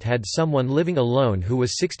 12.8% had someone living alone who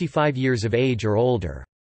was 65 years of age or older.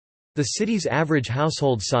 The city's average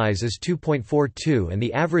household size is 2.42 and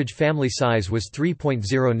the average family size was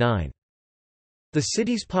 3.09. The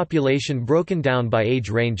city's population broken down by age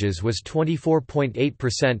ranges was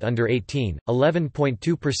 24.8% under 18,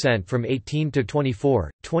 11.2% from 18 to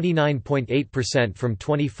 24, 29.8% from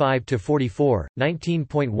 25 to 44,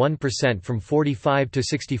 19.1% from 45 to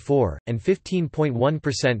 64, and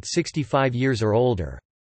 15.1% 65 years or older.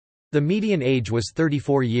 The median age was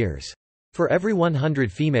 34 years. For every 100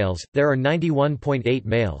 females, there are 91.8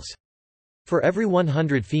 males. For every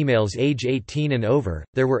 100 females age 18 and over,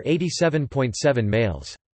 there were 87.7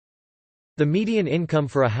 males. The median income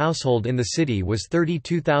for a household in the city was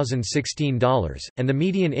 $32,016, and the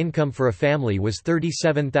median income for a family was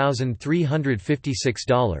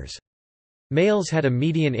 $37,356. Males had a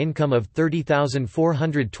median income of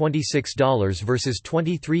 $30,426 versus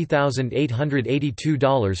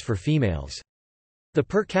 $23,882 for females. The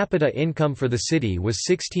per capita income for the city was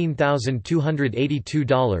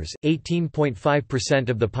 $16,282, 18.5%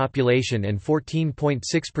 of the population and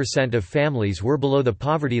 14.6% of families were below the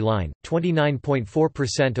poverty line,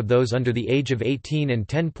 29.4% of those under the age of 18 and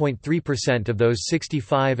 10.3% of those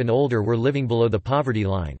 65 and older were living below the poverty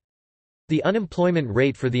line. The unemployment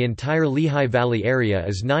rate for the entire Lehigh Valley area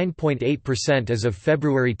is 9.8% as of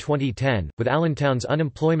February 2010, with Allentown's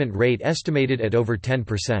unemployment rate estimated at over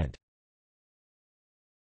 10%.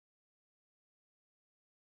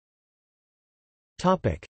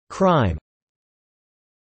 Crime.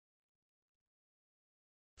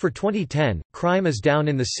 For 2010, crime is down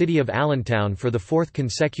in the city of Allentown for the fourth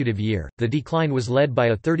consecutive year. The decline was led by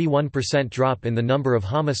a 31% drop in the number of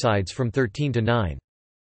homicides from 13 to 9.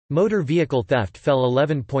 Motor vehicle theft fell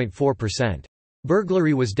 11.4%.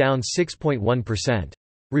 Burglary was down 6.1%.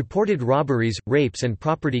 Reported robberies, rapes and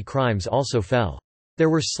property crimes also fell.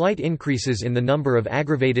 There were slight increases in the number of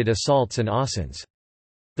aggravated assaults and assaults.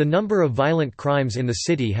 The number of violent crimes in the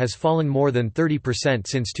city has fallen more than 30%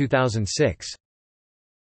 since 2006.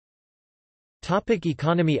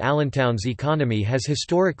 Economy. Allentown's economy has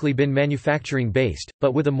historically been manufacturing-based,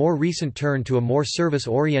 but with a more recent turn to a more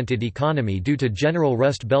service-oriented economy due to general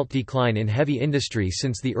Rust Belt decline in heavy industry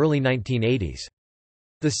since the early 1980s.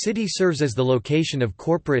 The city serves as the location of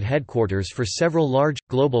corporate headquarters for several large,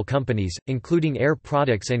 global companies, including Air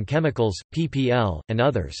Products and Chemicals, PPL, and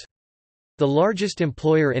others. The largest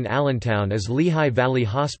employer in Allentown is Lehigh Valley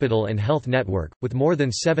Hospital and Health Network, with more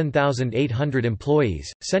than 7,800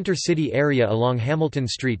 employees. Center City area along Hamilton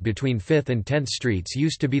Street between 5th and 10th Streets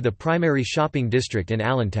used to be the primary shopping district in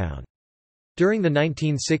Allentown. During the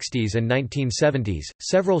 1960s and 1970s,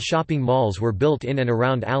 several shopping malls were built in and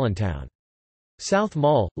around Allentown. South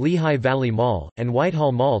Mall, Lehigh Valley Mall, and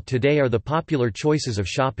Whitehall Mall today are the popular choices of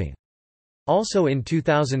shopping. Also in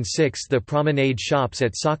 2006 the Promenade Shops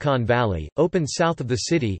at Saucon Valley, opened south of the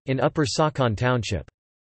city, in Upper Saucon Township.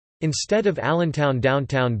 Instead of Allentown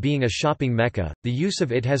downtown being a shopping mecca, the use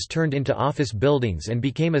of it has turned into office buildings and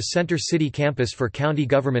became a center city campus for county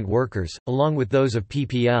government workers, along with those of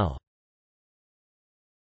PPL.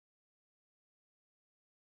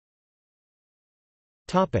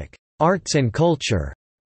 Arts and culture.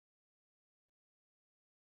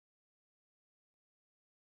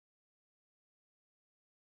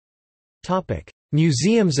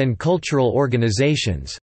 Museums and cultural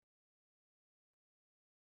organizations.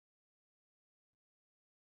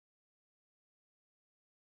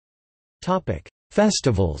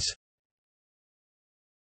 Festivals.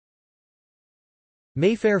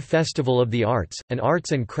 Mayfair Festival of the Arts, an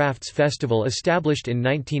arts and crafts festival established in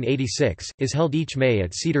 1986, is held each May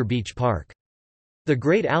at Cedar Beach Park. The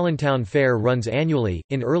Great Allentown Fair runs annually,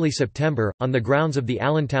 in early September, on the grounds of the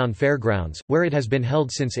Allentown Fairgrounds, where it has been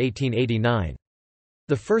held since 1889.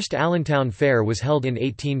 The first Allentown Fair was held in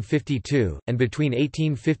 1852, and between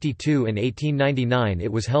 1852 and 1899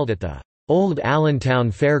 it was held at the Old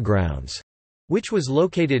Allentown Fairgrounds, which was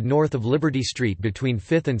located north of Liberty Street between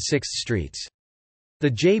 5th and 6th Streets. The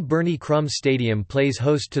J. Birney Crum Stadium plays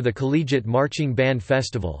host to the Collegiate Marching Band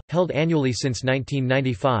Festival, held annually since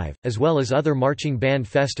 1995, as well as other marching band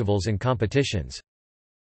festivals and competitions.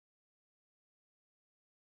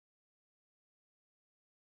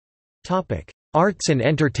 Arts and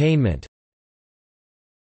entertainment.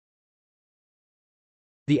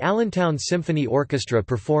 The Allentown Symphony Orchestra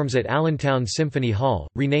performs at Allentown Symphony Hall,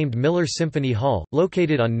 renamed Miller Symphony Hall,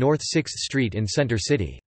 located on North 6th Street in Center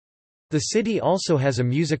City. The city also has a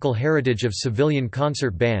musical heritage of civilian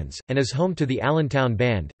concert bands, and is home to the Allentown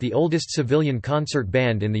Band, the oldest civilian concert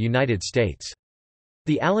band in the United States.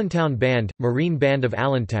 The Allentown Band, Marine Band of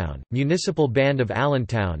Allentown, Municipal Band of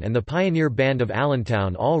Allentown and the Pioneer Band of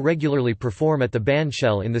Allentown all regularly perform at the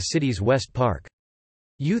bandshell in the city's West Park.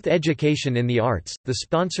 Youth Education in the Arts, the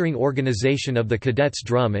sponsoring organization of the Cadets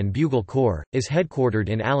Drum and Bugle Corps, is headquartered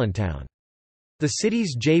in Allentown. The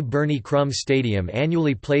city's J. Birney Crum Stadium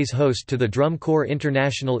annually plays host to the Drum Corps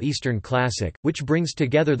International Eastern Classic, which brings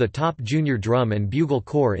together the top junior drum and bugle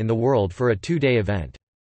corps in the world for a two-day event.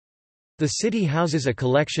 The city houses a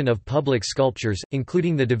collection of public sculptures,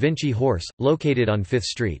 including the Da Vinci Horse, located on 5th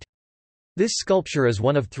Street. This sculpture is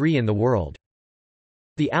one of 3 in the world.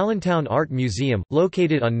 The Allentown Art Museum,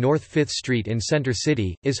 located on North 5th Street in Center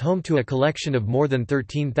City, is home to a collection of more than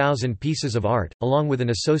 13,000 pieces of art, along with an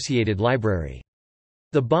associated library.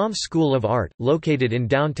 The Baum School of Art, located in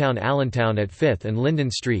downtown Allentown at 5th and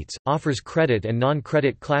Linden Streets, offers credit and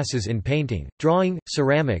non-credit classes in painting, drawing,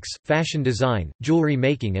 ceramics, fashion design, jewelry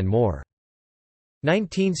making and more.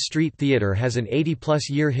 19th Street Theater has an 80-plus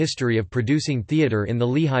year history of producing theater in the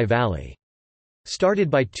Lehigh Valley. Started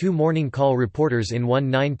by 2 Morning Call reporters in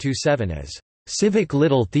 1927 as Civic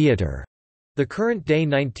Little Theater, the current-day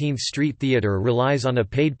 19th Street Theater relies on a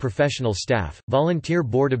paid professional staff, volunteer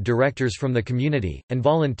board of directors from the community, and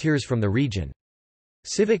volunteers from the region.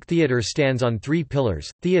 Civic Theater stands on 3 pillars: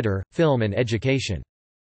 theater, film and education.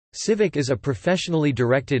 Civic is a professionally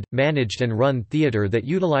directed, managed and run theater that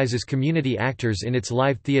utilizes community actors in its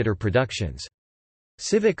live theater productions.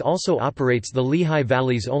 Civic also operates the Lehigh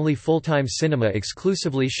Valley's only full-time cinema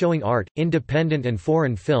exclusively showing art, independent and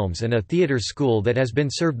foreign films and a theater school that has been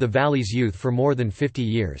served the Valley's youth for more than 50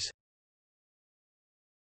 years.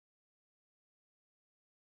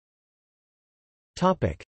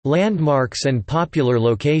 Landmarks and popular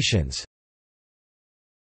locations.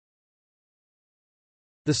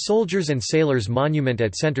 The Soldiers and Sailors Monument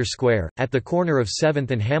at Center Square, at the corner of 7th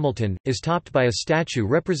and Hamilton, is topped by a statue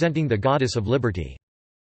representing the Goddess of Liberty.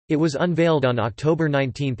 It was unveiled on October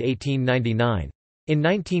 19, 1899. In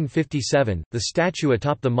 1957, the statue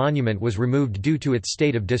atop the monument was removed due to its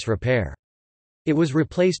state of disrepair. It was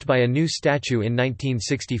replaced by a new statue in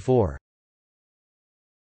 1964.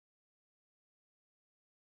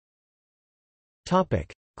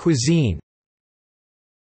 Cuisine.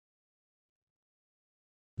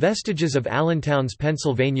 Vestiges of Allentown's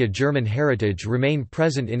Pennsylvania German heritage remain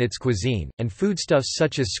present in its cuisine, and foodstuffs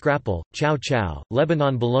such as scrapple, chow chow,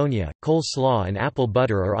 Lebanon bologna, coleslaw and apple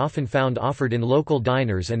butter are often found offered in local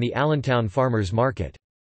diners and the Allentown Farmers Market.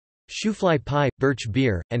 Shoofly pie, birch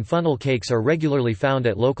beer, and funnel cakes are regularly found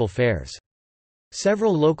at local fairs.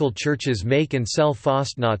 Several local churches make and sell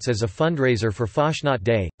Fastnachts as a fundraiser for Fastnacht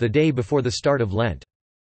Day, the day before the start of Lent.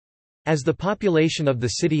 As the population of the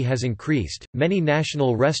city has increased, many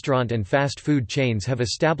national restaurant and fast food chains have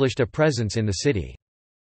established a presence in the city.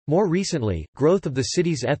 More recently, growth of the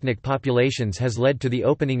city's ethnic populations has led to the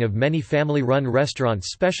opening of many family-run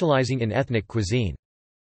restaurants specializing in ethnic cuisine.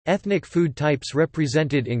 Ethnic food types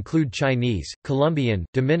represented include Chinese, Colombian,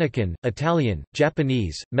 Dominican, Italian,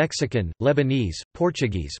 Japanese, Mexican, Lebanese,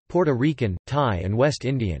 Portuguese, Puerto Rican, Thai and West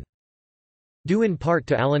Indian. Due in part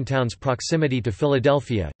to Allentown's proximity to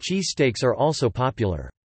Philadelphia, cheesesteaks are also popular.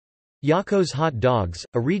 Yaco's Hot Dogs,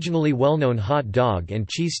 a regionally well-known hot dog and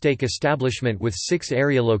cheesesteak establishment with 6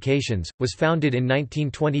 area locations, was founded in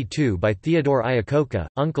 1922 by Theodore Iacocca,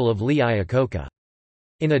 uncle of Lee Iacocca.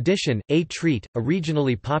 In addition, A Treat, a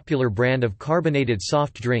regionally popular brand of carbonated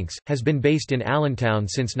soft drinks, has been based in Allentown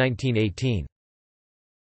since 1918.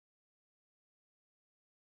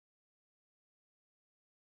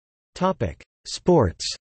 Sports.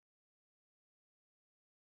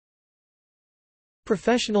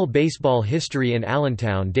 Professional baseball history in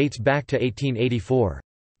Allentown dates back to 1884.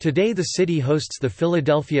 Today the city hosts the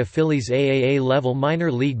Philadelphia Phillies AAA-level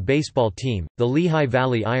minor league baseball team, the Lehigh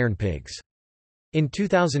Valley Iron Pigs. In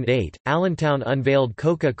 2008, Allentown unveiled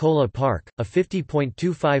Coca-Cola Park, a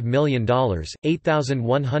 $50.25 million,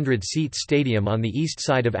 8,100-seat stadium on the east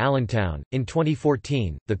side of Allentown. In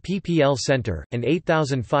 2014, the PPL Center, an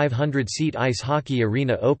 8,500-seat ice hockey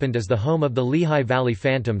arena, opened as the home of the Lehigh Valley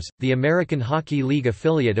Phantoms, the American Hockey League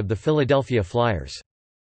affiliate of the Philadelphia Flyers.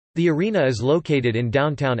 The arena is located in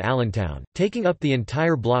downtown Allentown, taking up the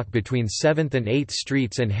entire block between 7th and 8th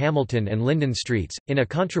Streets and Hamilton and Linden Streets. In a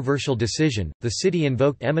controversial decision, the city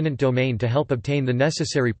invoked eminent domain to help obtain the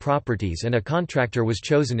necessary properties and a contractor was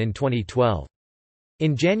chosen in 2012.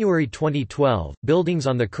 In January 2012, buildings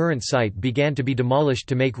on the current site began to be demolished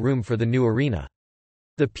to make room for the new arena.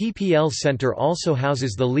 The PPL Center also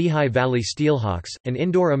houses the Lehigh Valley Steelhawks, an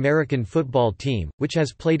indoor American football team, which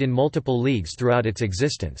has played in multiple leagues throughout its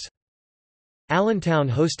existence. Allentown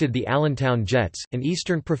hosted the Allentown Jets, an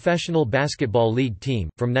Eastern Professional Basketball League team,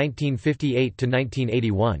 from 1958 to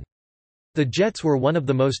 1981. The Jets were one of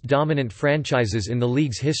the most dominant franchises in the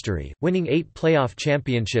league's history, winning 8 playoff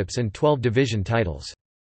championships and 12 division titles.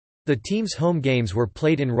 The team's home games were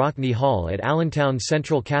played in Rockney Hall at Allentown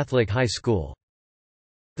Central Catholic High School.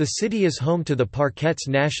 The city is home to the Parkettes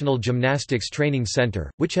National Gymnastics Training Center,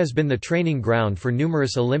 which has been the training ground for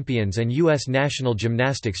numerous Olympians and U.S. national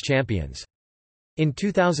gymnastics champions. In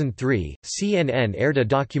 2003, CNN aired a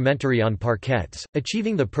documentary on Parkettes,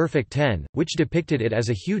 Achieving the Perfect 10, which depicted it as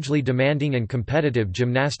a hugely demanding and competitive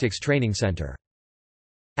gymnastics training center.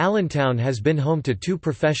 Allentown has been home to 2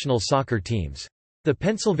 professional soccer teams. The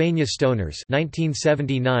Pennsylvania Stoners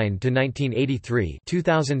 (1979–1983),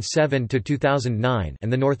 (2007–2009),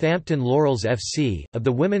 and the Northampton Laurels FC, of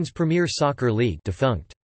the Women's Premier Soccer League,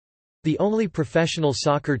 defunct. The only professional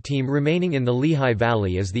soccer team remaining in the Lehigh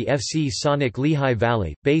Valley is the FC Sonic Lehigh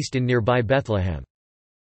Valley, based in nearby Bethlehem.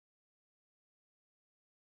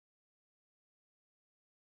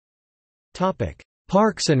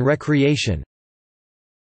 Parks and recreation.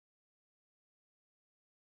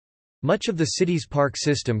 Much of the city's park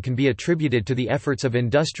system can be attributed to the efforts of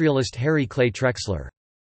industrialist Harry Clay Trexler.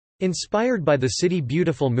 Inspired by the City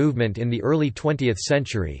Beautiful movement in the early 20th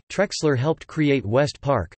century, Trexler helped create West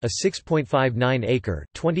Park, a 6.59-acre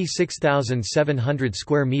 (26,700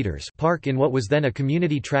 square meters) park in what was then a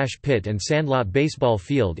community trash pit and sandlot baseball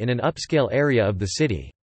field in an upscale area of the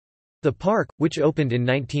city. The park, which opened in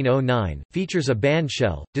 1909, features a band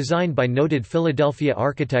shell, designed by noted Philadelphia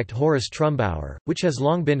architect Horace Trumbauer, which has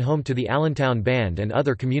long been home to the Allentown Band and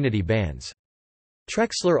other community bands.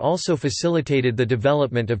 Trexler also facilitated the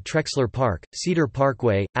development of Trexler Park, Cedar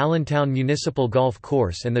Parkway, Allentown Municipal Golf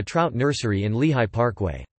Course and the Trout Nursery in Lehigh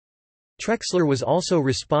Parkway. Trexler was also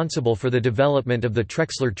responsible for the development of the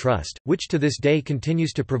Trexler Trust, which to this day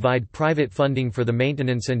continues to provide private funding for the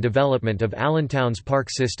maintenance and development of Allentown's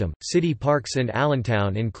park system. City parks in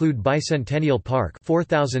Allentown include Bicentennial Park,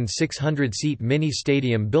 4,600-seat mini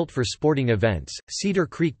stadium built for sporting events; Cedar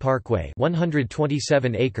Creek Parkway,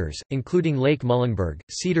 127 acres, including Lake Muhlenberg,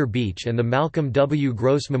 Cedar Beach, and the Malcolm W.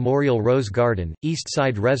 Gross Memorial Rose Garden; East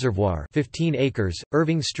Side Reservoir, 15 acres;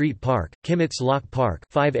 Irving Street Park, Kimmett's Lock Park,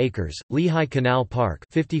 5 acres. Lehigh Canal Park,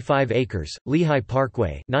 55 acres, Lehigh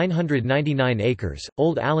Parkway, 999 acres,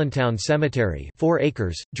 Old Allentown Cemetery, 4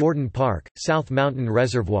 acres, Jordan Park, South Mountain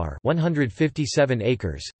Reservoir, 157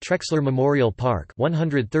 acres, Trexler Memorial Park,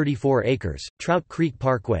 134 acres, Trout Creek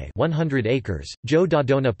Parkway, 100 acres, Joe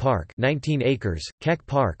Dodona Park, 19 acres, Keck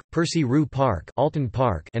Park, Percy Rue Park, Alton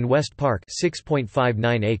Park, and West Park,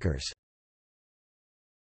 6.59 acres.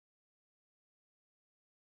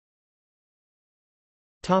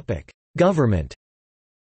 Government.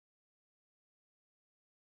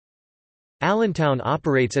 Allentown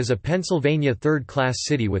operates as a Pennsylvania third-class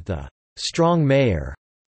city with the «strong mayor»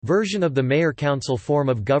 version of the mayor-council form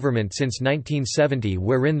of government since 1970,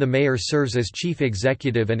 wherein the mayor serves as chief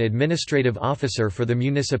executive and administrative officer for the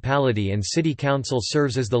municipality and city council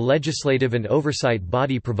serves as the legislative and oversight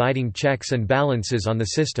body providing checks and balances on the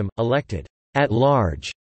system, elected at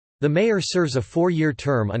large. The mayor serves a 4-year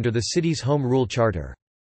term under the city's home rule charter.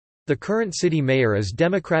 The current city mayor is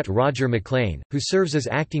Democrat Roger McLean, who serves as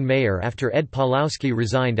acting mayor after Ed Pawlowski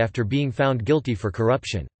resigned after being found guilty for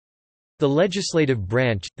corruption. The legislative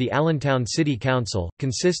branch, the Allentown City Council,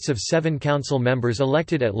 consists of 7 council members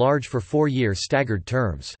elected at large for 4-year staggered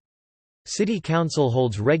terms. City Council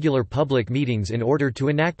holds regular public meetings in order to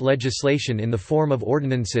enact legislation in the form of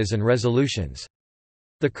ordinances and resolutions.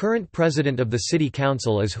 The current president of the City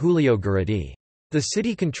Council is Julio Guridi. The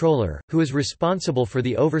city controller, who is responsible for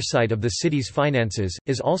the oversight of the city's finances,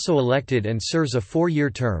 is also elected and serves a 4-year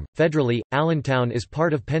term. Federally, Allentown is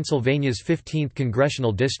part of Pennsylvania's 15th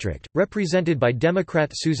congressional district, represented by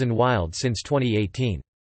Democrat Susan Wild since 2018.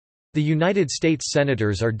 The United States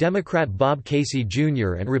Senators are Democrat Bob Casey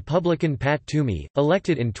Jr. and Republican Pat Toomey,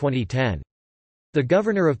 elected in 2010. The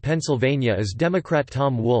Governor of Pennsylvania is Democrat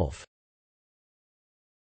Tom Wolf.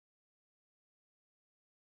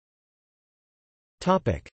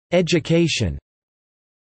 Education.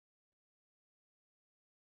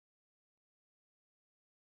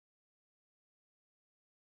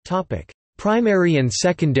 Primary and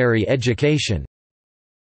secondary education.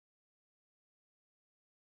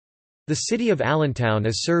 The city of Allentown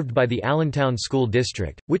is served by the Allentown School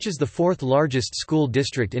District, which is the fourth largest school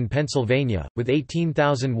district in Pennsylvania, with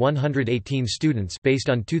 18,118 students based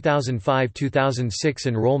on 2005-2006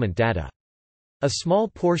 enrollment data. A small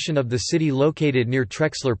portion of the city located near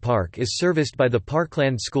Trexler Park is serviced by the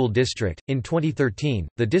Parkland School District. In 2013,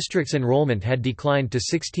 the district's enrollment had declined to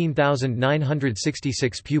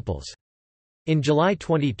 16,966 pupils. In July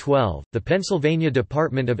 2012, the Pennsylvania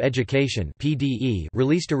Department of Education (PDE)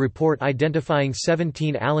 released a report identifying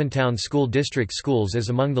 17 Allentown School District schools as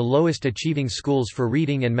among the lowest achieving schools for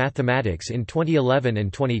reading and mathematics in 2011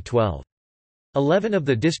 and 2012. 11 of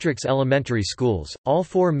the district's elementary schools, all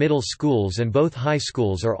 4 middle schools and both high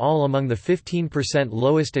schools are all among the 15%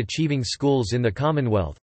 lowest achieving schools in the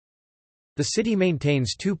Commonwealth. The city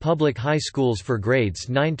maintains 2 public high schools for grades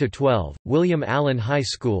 9 to 12, William Allen High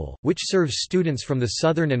School, which serves students from the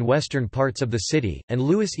southern and western parts of the city, and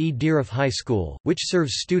Lewis E. Deeroff High School, which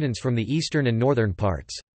serves students from the eastern and northern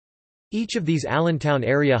parts. Each of these Allentown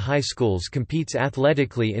area high schools competes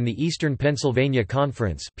athletically in the Eastern Pennsylvania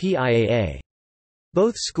Conference (PIAA).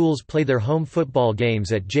 Both schools play their home football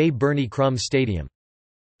games at J. Birney Crum Stadium.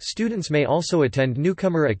 Students may also attend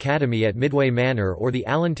Newcomer Academy at Midway Manor or the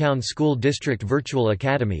Allentown School District Virtual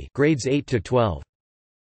Academy, grades 8 to 12.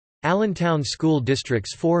 Allentown School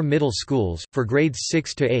District's 4 middle schools, for grades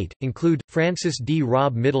 6 to 8, include, Francis D.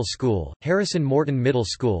 Robb Middle School, Harrison Morton Middle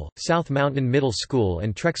School, South Mountain Middle School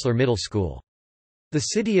and Trexler Middle School. The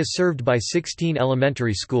city is served by 16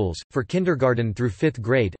 elementary schools, for kindergarten through 5th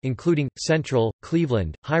grade, including, Central,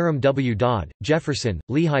 Cleveland, Hiram W. Dodd, Jefferson,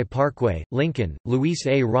 Lehigh Parkway, Lincoln, Luis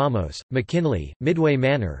A. Ramos, McKinley, Midway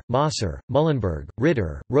Manor, Mosser, Muhlenberg,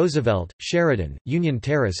 Ritter, Roosevelt, Sheridan, Union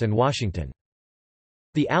Terrace and Washington.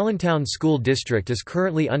 The Allentown School District is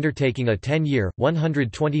currently undertaking a 10-year,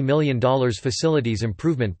 $120 million facilities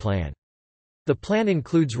improvement plan. The plan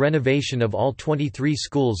includes renovation of all 23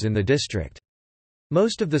 schools in the district.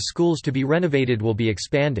 Most of the schools to be renovated will be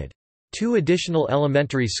expanded. 2 additional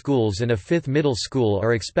elementary schools and a 5th middle school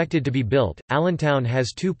are expected to be built. Allentown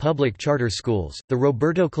has 2 public charter schools. The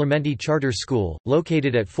Roberto Clemente Charter School,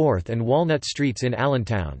 located at 4th and Walnut Streets in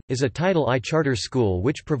Allentown, is a Title I charter school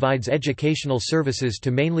which provides educational services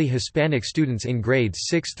to mainly Hispanic students in grades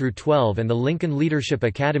 6 through 12, and the Lincoln Leadership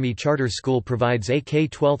Academy Charter School provides a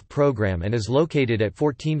K-12 program and is located at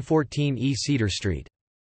 1414 E Cedar Street.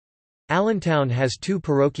 Allentown has 2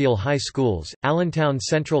 parochial high schools, Allentown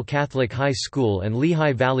Central Catholic High School and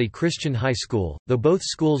Lehigh Valley Christian High School, though both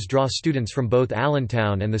schools draw students from both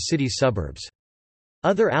Allentown and the city's suburbs.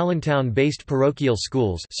 Other Allentown-based parochial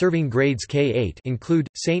schools serving grades K-8 include,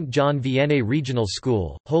 St. John Vianney Regional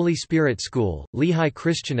School, Holy Spirit School, Lehigh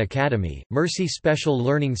Christian Academy, Mercy Special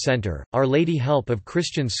Learning Center, Our Lady Help of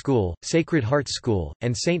Christian School, Sacred Heart School,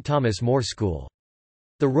 and St. Thomas More School.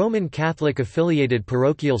 The Roman Catholic-affiliated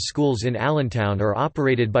parochial schools in Allentown are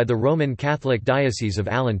operated by the Roman Catholic Diocese of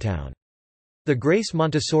Allentown. The Grace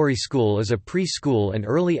Montessori School is a preschool and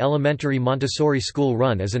early elementary Montessori school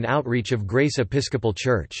run as an outreach of Grace Episcopal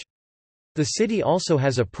Church. The city also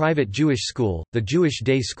has a private Jewish school, the Jewish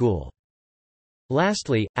Day School.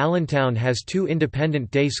 Lastly, Allentown has 2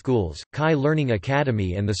 independent day schools, Chi Learning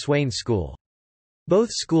Academy and the Swain School. Both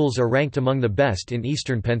schools are ranked among the best in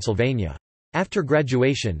eastern Pennsylvania. After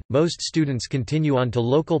graduation, most students continue on to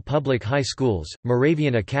local public high schools,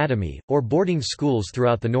 Moravian Academy, or boarding schools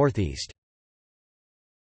throughout the Northeast.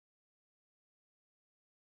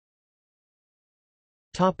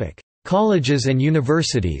 Colleges and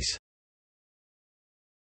universities.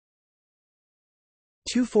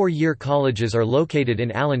 2 four-year colleges are located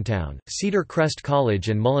in Allentown, Cedar Crest College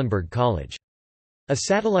and Muhlenberg College. A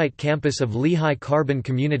satellite campus of Lehigh Carbon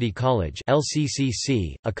Community College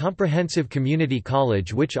 (LCCC), a comprehensive community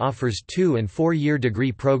college which offers 2- and 4-year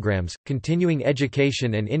degree programs, continuing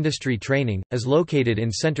education and industry training, is located in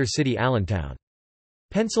Center City Allentown.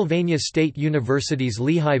 Pennsylvania State University's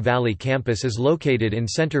Lehigh Valley campus is located in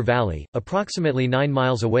Center Valley, approximately 9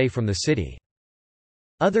 miles away from the city.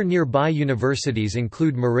 Other nearby universities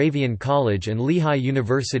include Moravian College and Lehigh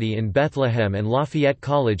University in Bethlehem and Lafayette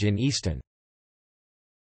College in Easton.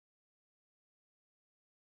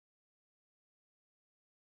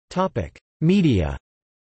 Media.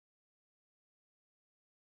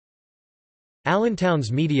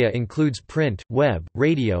 Allentown's media includes print, web,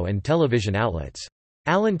 radio and television outlets.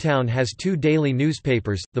 Allentown has 2 daily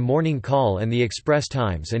newspapers, The Morning Call and The Express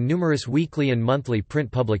Times, and numerous weekly and monthly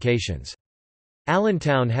print publications.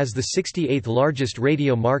 Allentown has the 68th largest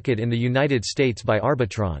radio market in the United States by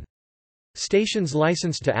Arbitron. Stations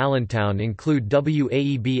licensed to Allentown include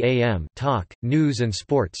WAEB-AM Talk, News and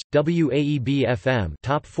Sports, WAEB-FM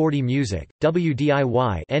Top 40 Music,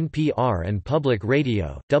 WDIY NPR and Public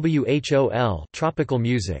Radio, WHOL Tropical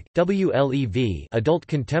Music, WLEV Adult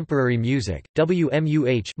Contemporary Music,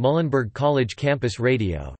 WMUH Muhlenberg College Campus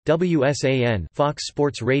Radio, WSAN Fox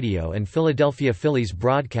Sports Radio and Philadelphia Phillies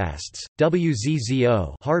broadcasts,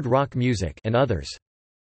 WZZO Hard Rock Music and others.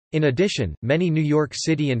 In addition, many New York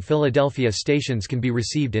City and Philadelphia stations can be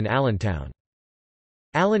received in Allentown.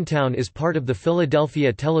 Allentown is part of the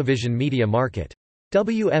Philadelphia television media market.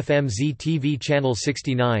 WFMZ-TV Channel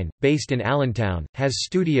 69, based in Allentown, has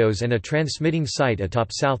studios and a transmitting site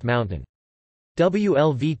atop South Mountain.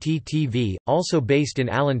 WLVT-TV, also based in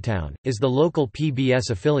Allentown, is the local PBS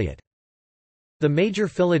affiliate. The major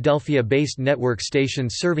Philadelphia-based network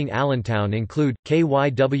stations serving Allentown include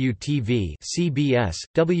KYW-TV (CBS),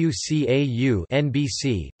 WCAU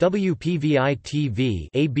 (NBC), WPVI-TV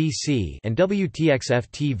 (ABC), and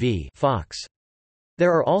WTXF-TV (Fox).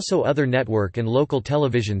 There are also other network and local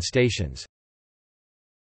television stations.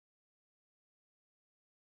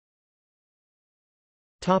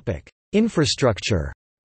 Topic: Infrastructure.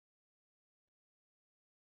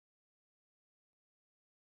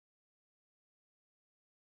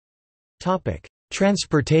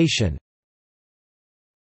 Transportation.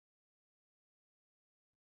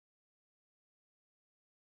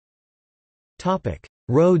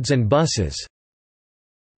 Roads and buses.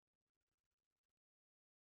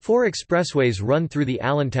 4 expressways run through the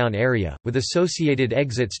Allentown area, with associated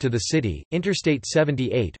exits to the city: Interstate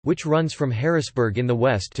 78, which runs from Harrisburg in the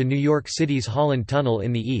west to New York City's Holland Tunnel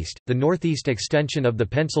in the east, the northeast extension of the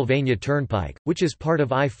Pennsylvania Turnpike, which is part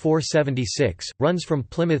of I-476, runs from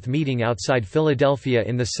Plymouth Meeting outside Philadelphia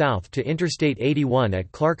in the south to Interstate 81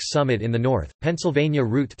 at Clark's Summit in the north, Pennsylvania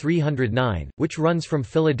Route 309, which runs from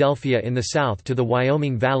Philadelphia in the south to the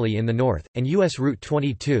Wyoming Valley in the north, and U.S. Route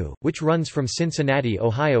 22, which runs from Cincinnati,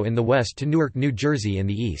 Ohio in the west to Newark, New Jersey in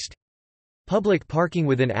the east. Public parking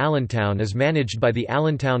within Allentown is managed by the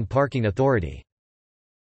Allentown Parking Authority.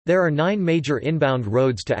 There are 9 major inbound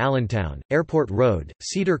roads to Allentown: Airport Road,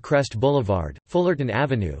 Cedar Crest Boulevard, Fullerton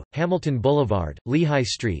Avenue, Hamilton Boulevard, Lehigh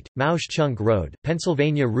Street, Mauch Chunk Road,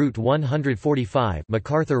 Pennsylvania Route 145,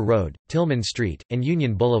 MacArthur Road, Tillman Street, and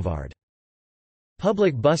Union Boulevard.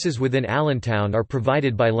 Public buses within Allentown are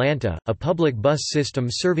provided by Lanta, a public bus system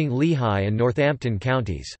serving Lehigh and Northampton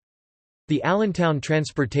counties. The Allentown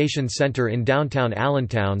Transportation Center in downtown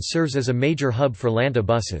Allentown serves as a major hub for Lanta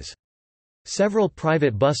buses. Several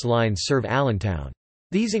private bus lines serve Allentown.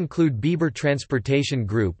 These include Bieber Transportation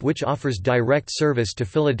Group, which offers direct service to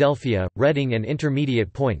Philadelphia, Reading and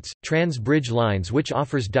intermediate points, Trans Bridge Lines, which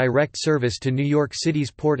offers direct service to New York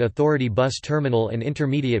City's Port Authority bus terminal and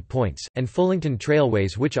intermediate points, and Fullington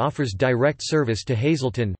Trailways, which offers direct service to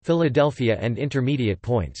Hazleton, Philadelphia and intermediate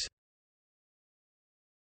points.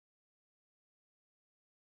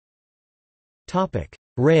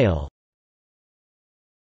 Rail.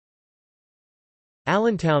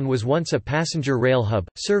 Allentown was once a passenger rail hub,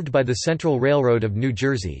 served by the Central Railroad of New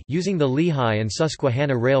Jersey using the Lehigh and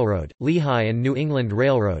Susquehanna Railroad, Lehigh and New England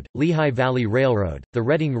Railroad, Lehigh Valley Railroad, the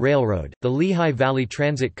Reading Railroad, the Lehigh Valley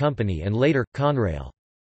Transit Company and later, Conrail.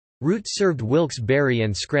 Routes served Wilkes-Barre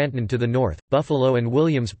and Scranton to the north, Buffalo and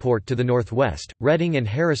Williamsport to the northwest, Reading and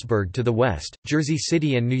Harrisburg to the west, Jersey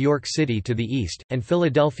City and New York City to the east, and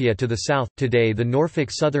Philadelphia to the south. Today the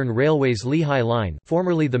Norfolk Southern Railway's Lehigh Line,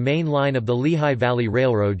 formerly the main line of the Lehigh Valley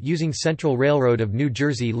Railroad using Central Railroad of New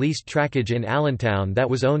Jersey, leased trackage in Allentown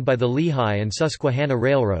that was owned by the Lehigh and Susquehanna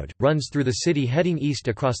Railroad, runs through the city heading east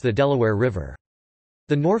across the Delaware River.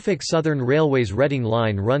 The Norfolk Southern Railway's Reading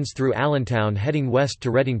Line runs through Allentown heading west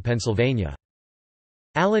to Reading, Pennsylvania.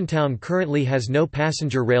 Allentown currently has no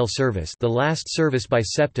passenger rail service. The last service by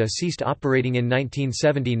SEPTA ceased operating in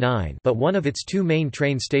 1979, but one of its 2 main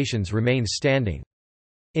train stations remains standing.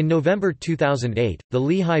 In November 2008, the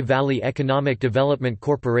Lehigh Valley Economic Development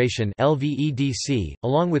Corporation (LVEDC),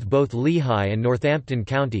 along with both Lehigh and Northampton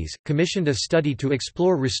counties, commissioned a study to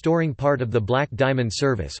explore restoring part of the Black Diamond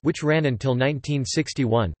service, which ran until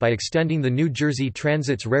 1961, by extending the New Jersey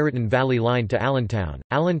Transit's Raritan Valley Line to Allentown.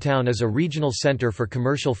 Allentown is a regional center for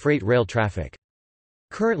commercial freight rail traffic.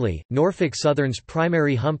 Currently, Norfolk Southern's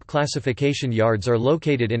primary hump classification yards are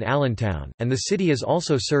located in Allentown, and the city is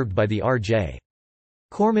also served by the R.J.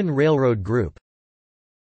 Corman Railroad Group.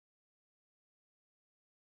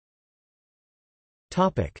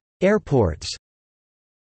 Airports.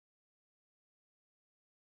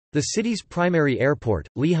 The city's primary airport,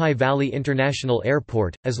 Lehigh Valley International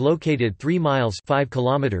Airport, is located 3 miles 5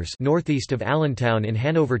 kilometers northeast of Allentown in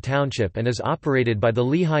Hanover Township and is operated by the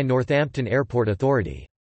Lehigh-Northampton Airport Authority.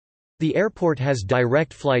 The airport has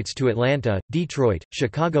direct flights to Atlanta, Detroit,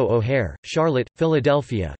 Chicago O'Hare, Charlotte,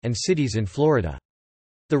 Philadelphia, and cities in Florida.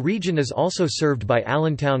 The region is also served by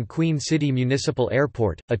Allentown Queen City Municipal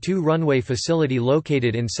Airport, a 2-runway facility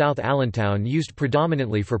located in South Allentown used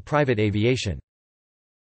predominantly for private aviation.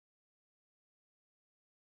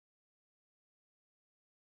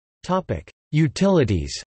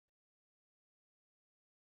 Utilities.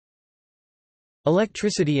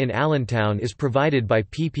 Electricity in Allentown is provided by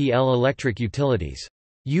PPL Electric Utilities.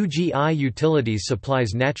 UGI Utilities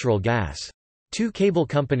supplies natural gas. 2 cable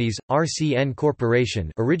companies, RCN Corporation,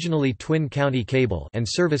 originally Twin County Cable, and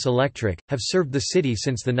Service Electric, have served the city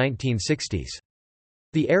since the 1960s.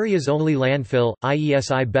 The area's only landfill,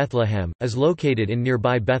 IESI Bethlehem, is located in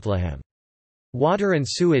nearby Bethlehem. Water and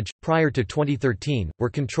sewage, prior to 2013, were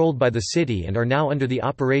controlled by the city and are now under the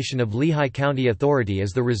operation of Lehigh County Authority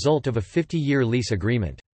as the result of a 50-year lease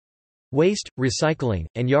agreement. Waste, recycling,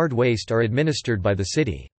 and yard waste are administered by the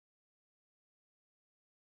city.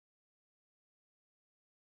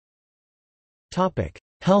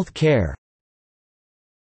 Health care.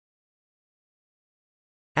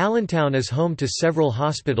 Allentown is home to several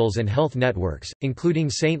hospitals and health networks, including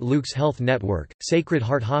St. Luke's Health Network, Sacred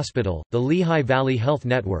Heart Hospital, the Lehigh Valley Health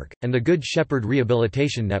Network, and the Good Shepherd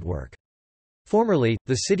Rehabilitation Network. Formerly,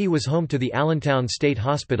 the city was home to the Allentown State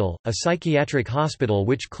Hospital, a psychiatric hospital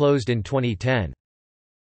which closed in 2010.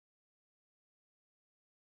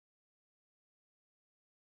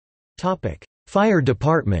 Fire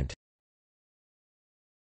department.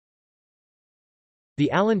 The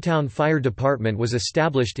Allentown Fire Department was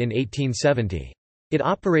established in 1870. It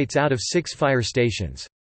operates out of 6 fire stations.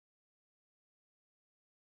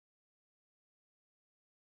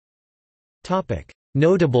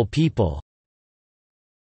 Notable people.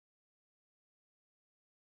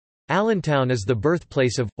 Allentown is the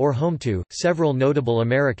birthplace of, or home to, several notable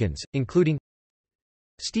Americans, including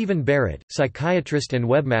Stephen Barrett, psychiatrist and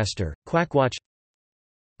webmaster, Quackwatch;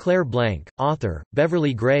 Claire Blank, author,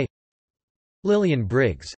 Beverly Gray; Lillian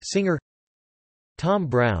Briggs, singer; Tom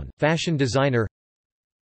Brown, fashion designer;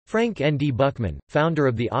 Frank N. D. Buckman, founder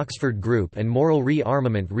of the Oxford Group and Moral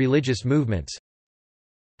Re-Armament religious movements;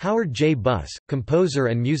 Howard J. Buss, composer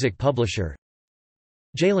and music publisher;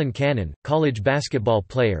 Jalen Cannon, college basketball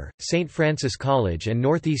player, St. Francis College and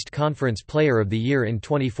Northeast Conference Player of the Year in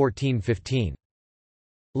 2014-15.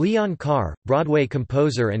 Leon Carr, Broadway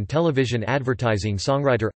composer and television advertising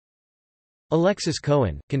songwriter; Alexis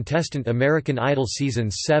Cohen, contestant American Idol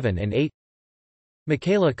Seasons 7 and 8;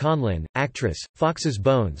 Michaela Conlin, actress, Fox's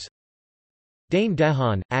Bones; Dane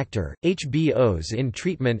DeHaan, actor, HBO's In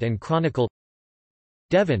Treatment and Chronicle;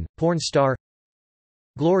 Devon, porn star;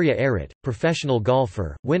 Gloria Ehret, professional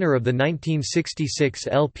golfer, winner of the 1966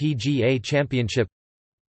 LPGA Championship;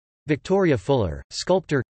 Victoria Fuller,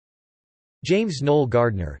 sculptor; James Noel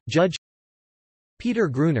Gardner, judge; Peter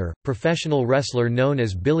Gruner, professional wrestler known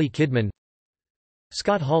as Billy Kidman;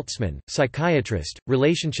 Scott Haltzman, psychiatrist,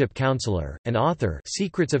 relationship counselor, and author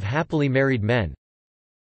Secrets of Happily Married Men;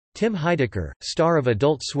 Tim Heidecker, star of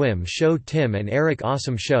Adult Swim show Tim and Eric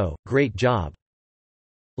Awesome Show, Great Job;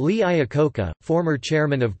 Lee Iacocca, former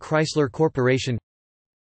chairman of Chrysler Corporation;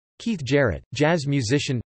 Keith Jarrett, jazz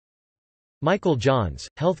musician; Michael Johns,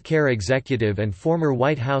 healthcare executive and former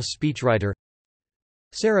White House speechwriter;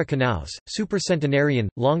 Sarah Knaus, supercentenarian,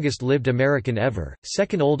 longest-lived American ever,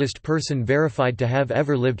 second oldest person verified to have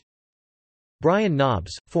ever lived; Brian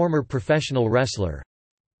Knobs, former professional wrestler;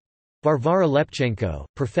 Varvara Lepchenko,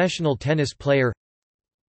 professional tennis player;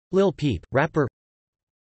 Lil Peep, rapper;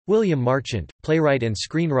 William Marchant, playwright and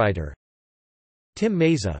screenwriter; Tim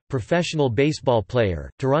Meza, professional baseball player,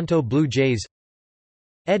 Toronto Blue Jays;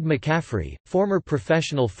 Ed McCaffrey, former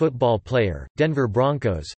professional football player, Denver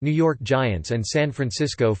Broncos, New York Giants and San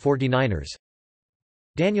Francisco 49ers;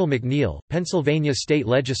 Daniel McNeil, Pennsylvania state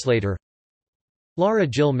legislator; Laura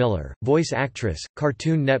Jill Miller, voice actress,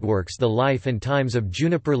 Cartoon Network's The Life and Times of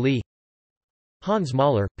Juniper Lee; Hans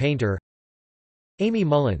Mahler, painter; Amy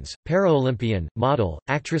Mullins, Paralympian, model,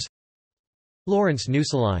 actress; Lawrence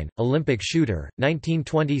Nuseline, Olympic shooter,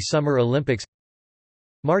 1920 Summer Olympics;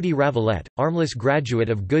 Marty Ravalette, armless graduate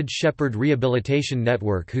of Good Shepherd Rehabilitation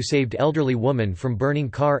Network who saved elderly woman from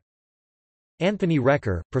burning car; Anthony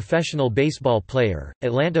Recker, professional baseball player,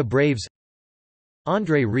 Atlanta Braves;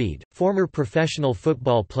 Andre Reed, former professional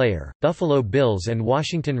football player, Buffalo Bills and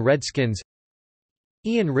Washington Redskins;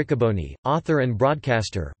 Ian Riccoboni, author and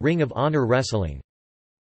broadcaster, Ring of Honor Wrestling;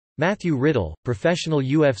 Matthew Riddle, professional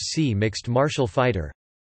UFC mixed martial fighter.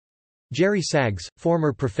 Jerry Saggs,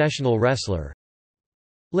 former professional wrestler.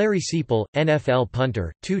 Larry Seipel, NFL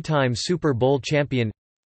punter, two-time Super Bowl champion.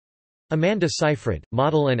 Amanda Seyfried,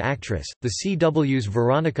 model and actress, The CW's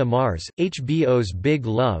Veronica Mars, HBO's Big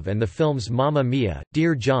Love and the films Mamma Mia,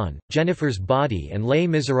 Dear John, Jennifer's Body and Les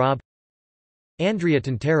Miserables. Andrea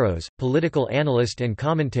Tantaros, political analyst and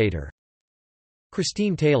commentator.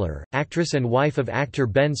 Christine Taylor, actress and wife of actor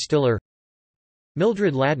Ben Stiller.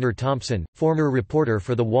 Mildred Ladner Thompson, former reporter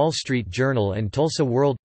for The Wall Street Journal and Tulsa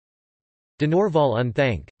World. Denorval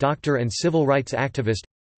Unthank, doctor and civil rights activist.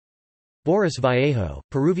 Boris Vallejo,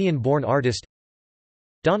 Peruvian-born artist.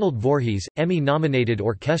 Donald Voorhees, Emmy-nominated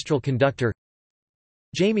orchestral conductor.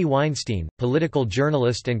 Jamie Weinstein, political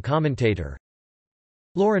journalist and commentator.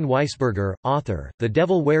 Lauren Weisberger, author, The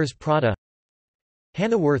Devil Wears Prada.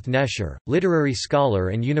 Hannah Worth Nesher, literary scholar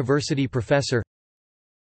and university professor.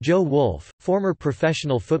 Joe Wolf, former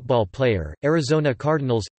professional football player, Arizona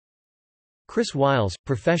Cardinals. Chris Wiles,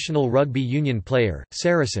 professional rugby union player,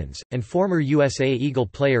 Saracens, and former USA Eagle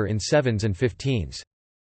player in 7s and 15s.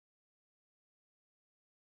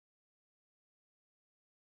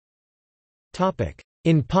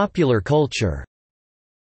 In popular culture.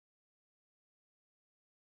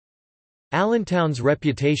 Allentown's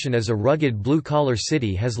reputation as a rugged blue-collar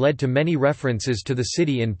city has led to many references to the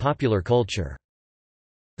city in popular culture.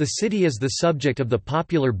 The city is the subject of the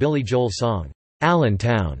popular Billy Joel song,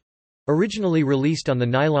 "Allentown", originally released on the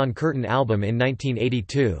Nylon Curtain album in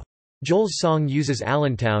 1982. Joel's song uses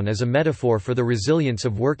Allentown as a metaphor for the resilience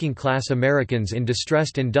of working-class Americans in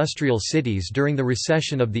distressed industrial cities during the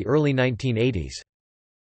recession of the early 1980s.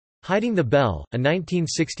 Hiding the Bell, a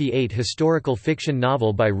 1968 historical fiction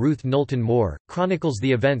novel by Ruth Knowlton Moore, chronicles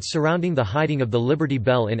the events surrounding the hiding of the Liberty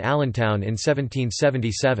Bell in Allentown in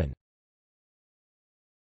 1777.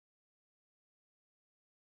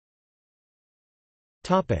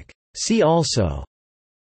 See also: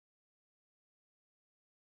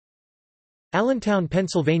 Allentown,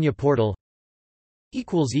 Pennsylvania portal.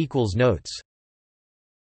 Notes